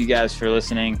 Thank you guys for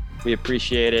listening. We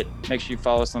appreciate it. Make sure you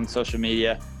follow us on social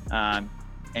media,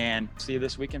 and see you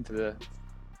this weekend for the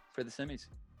semis.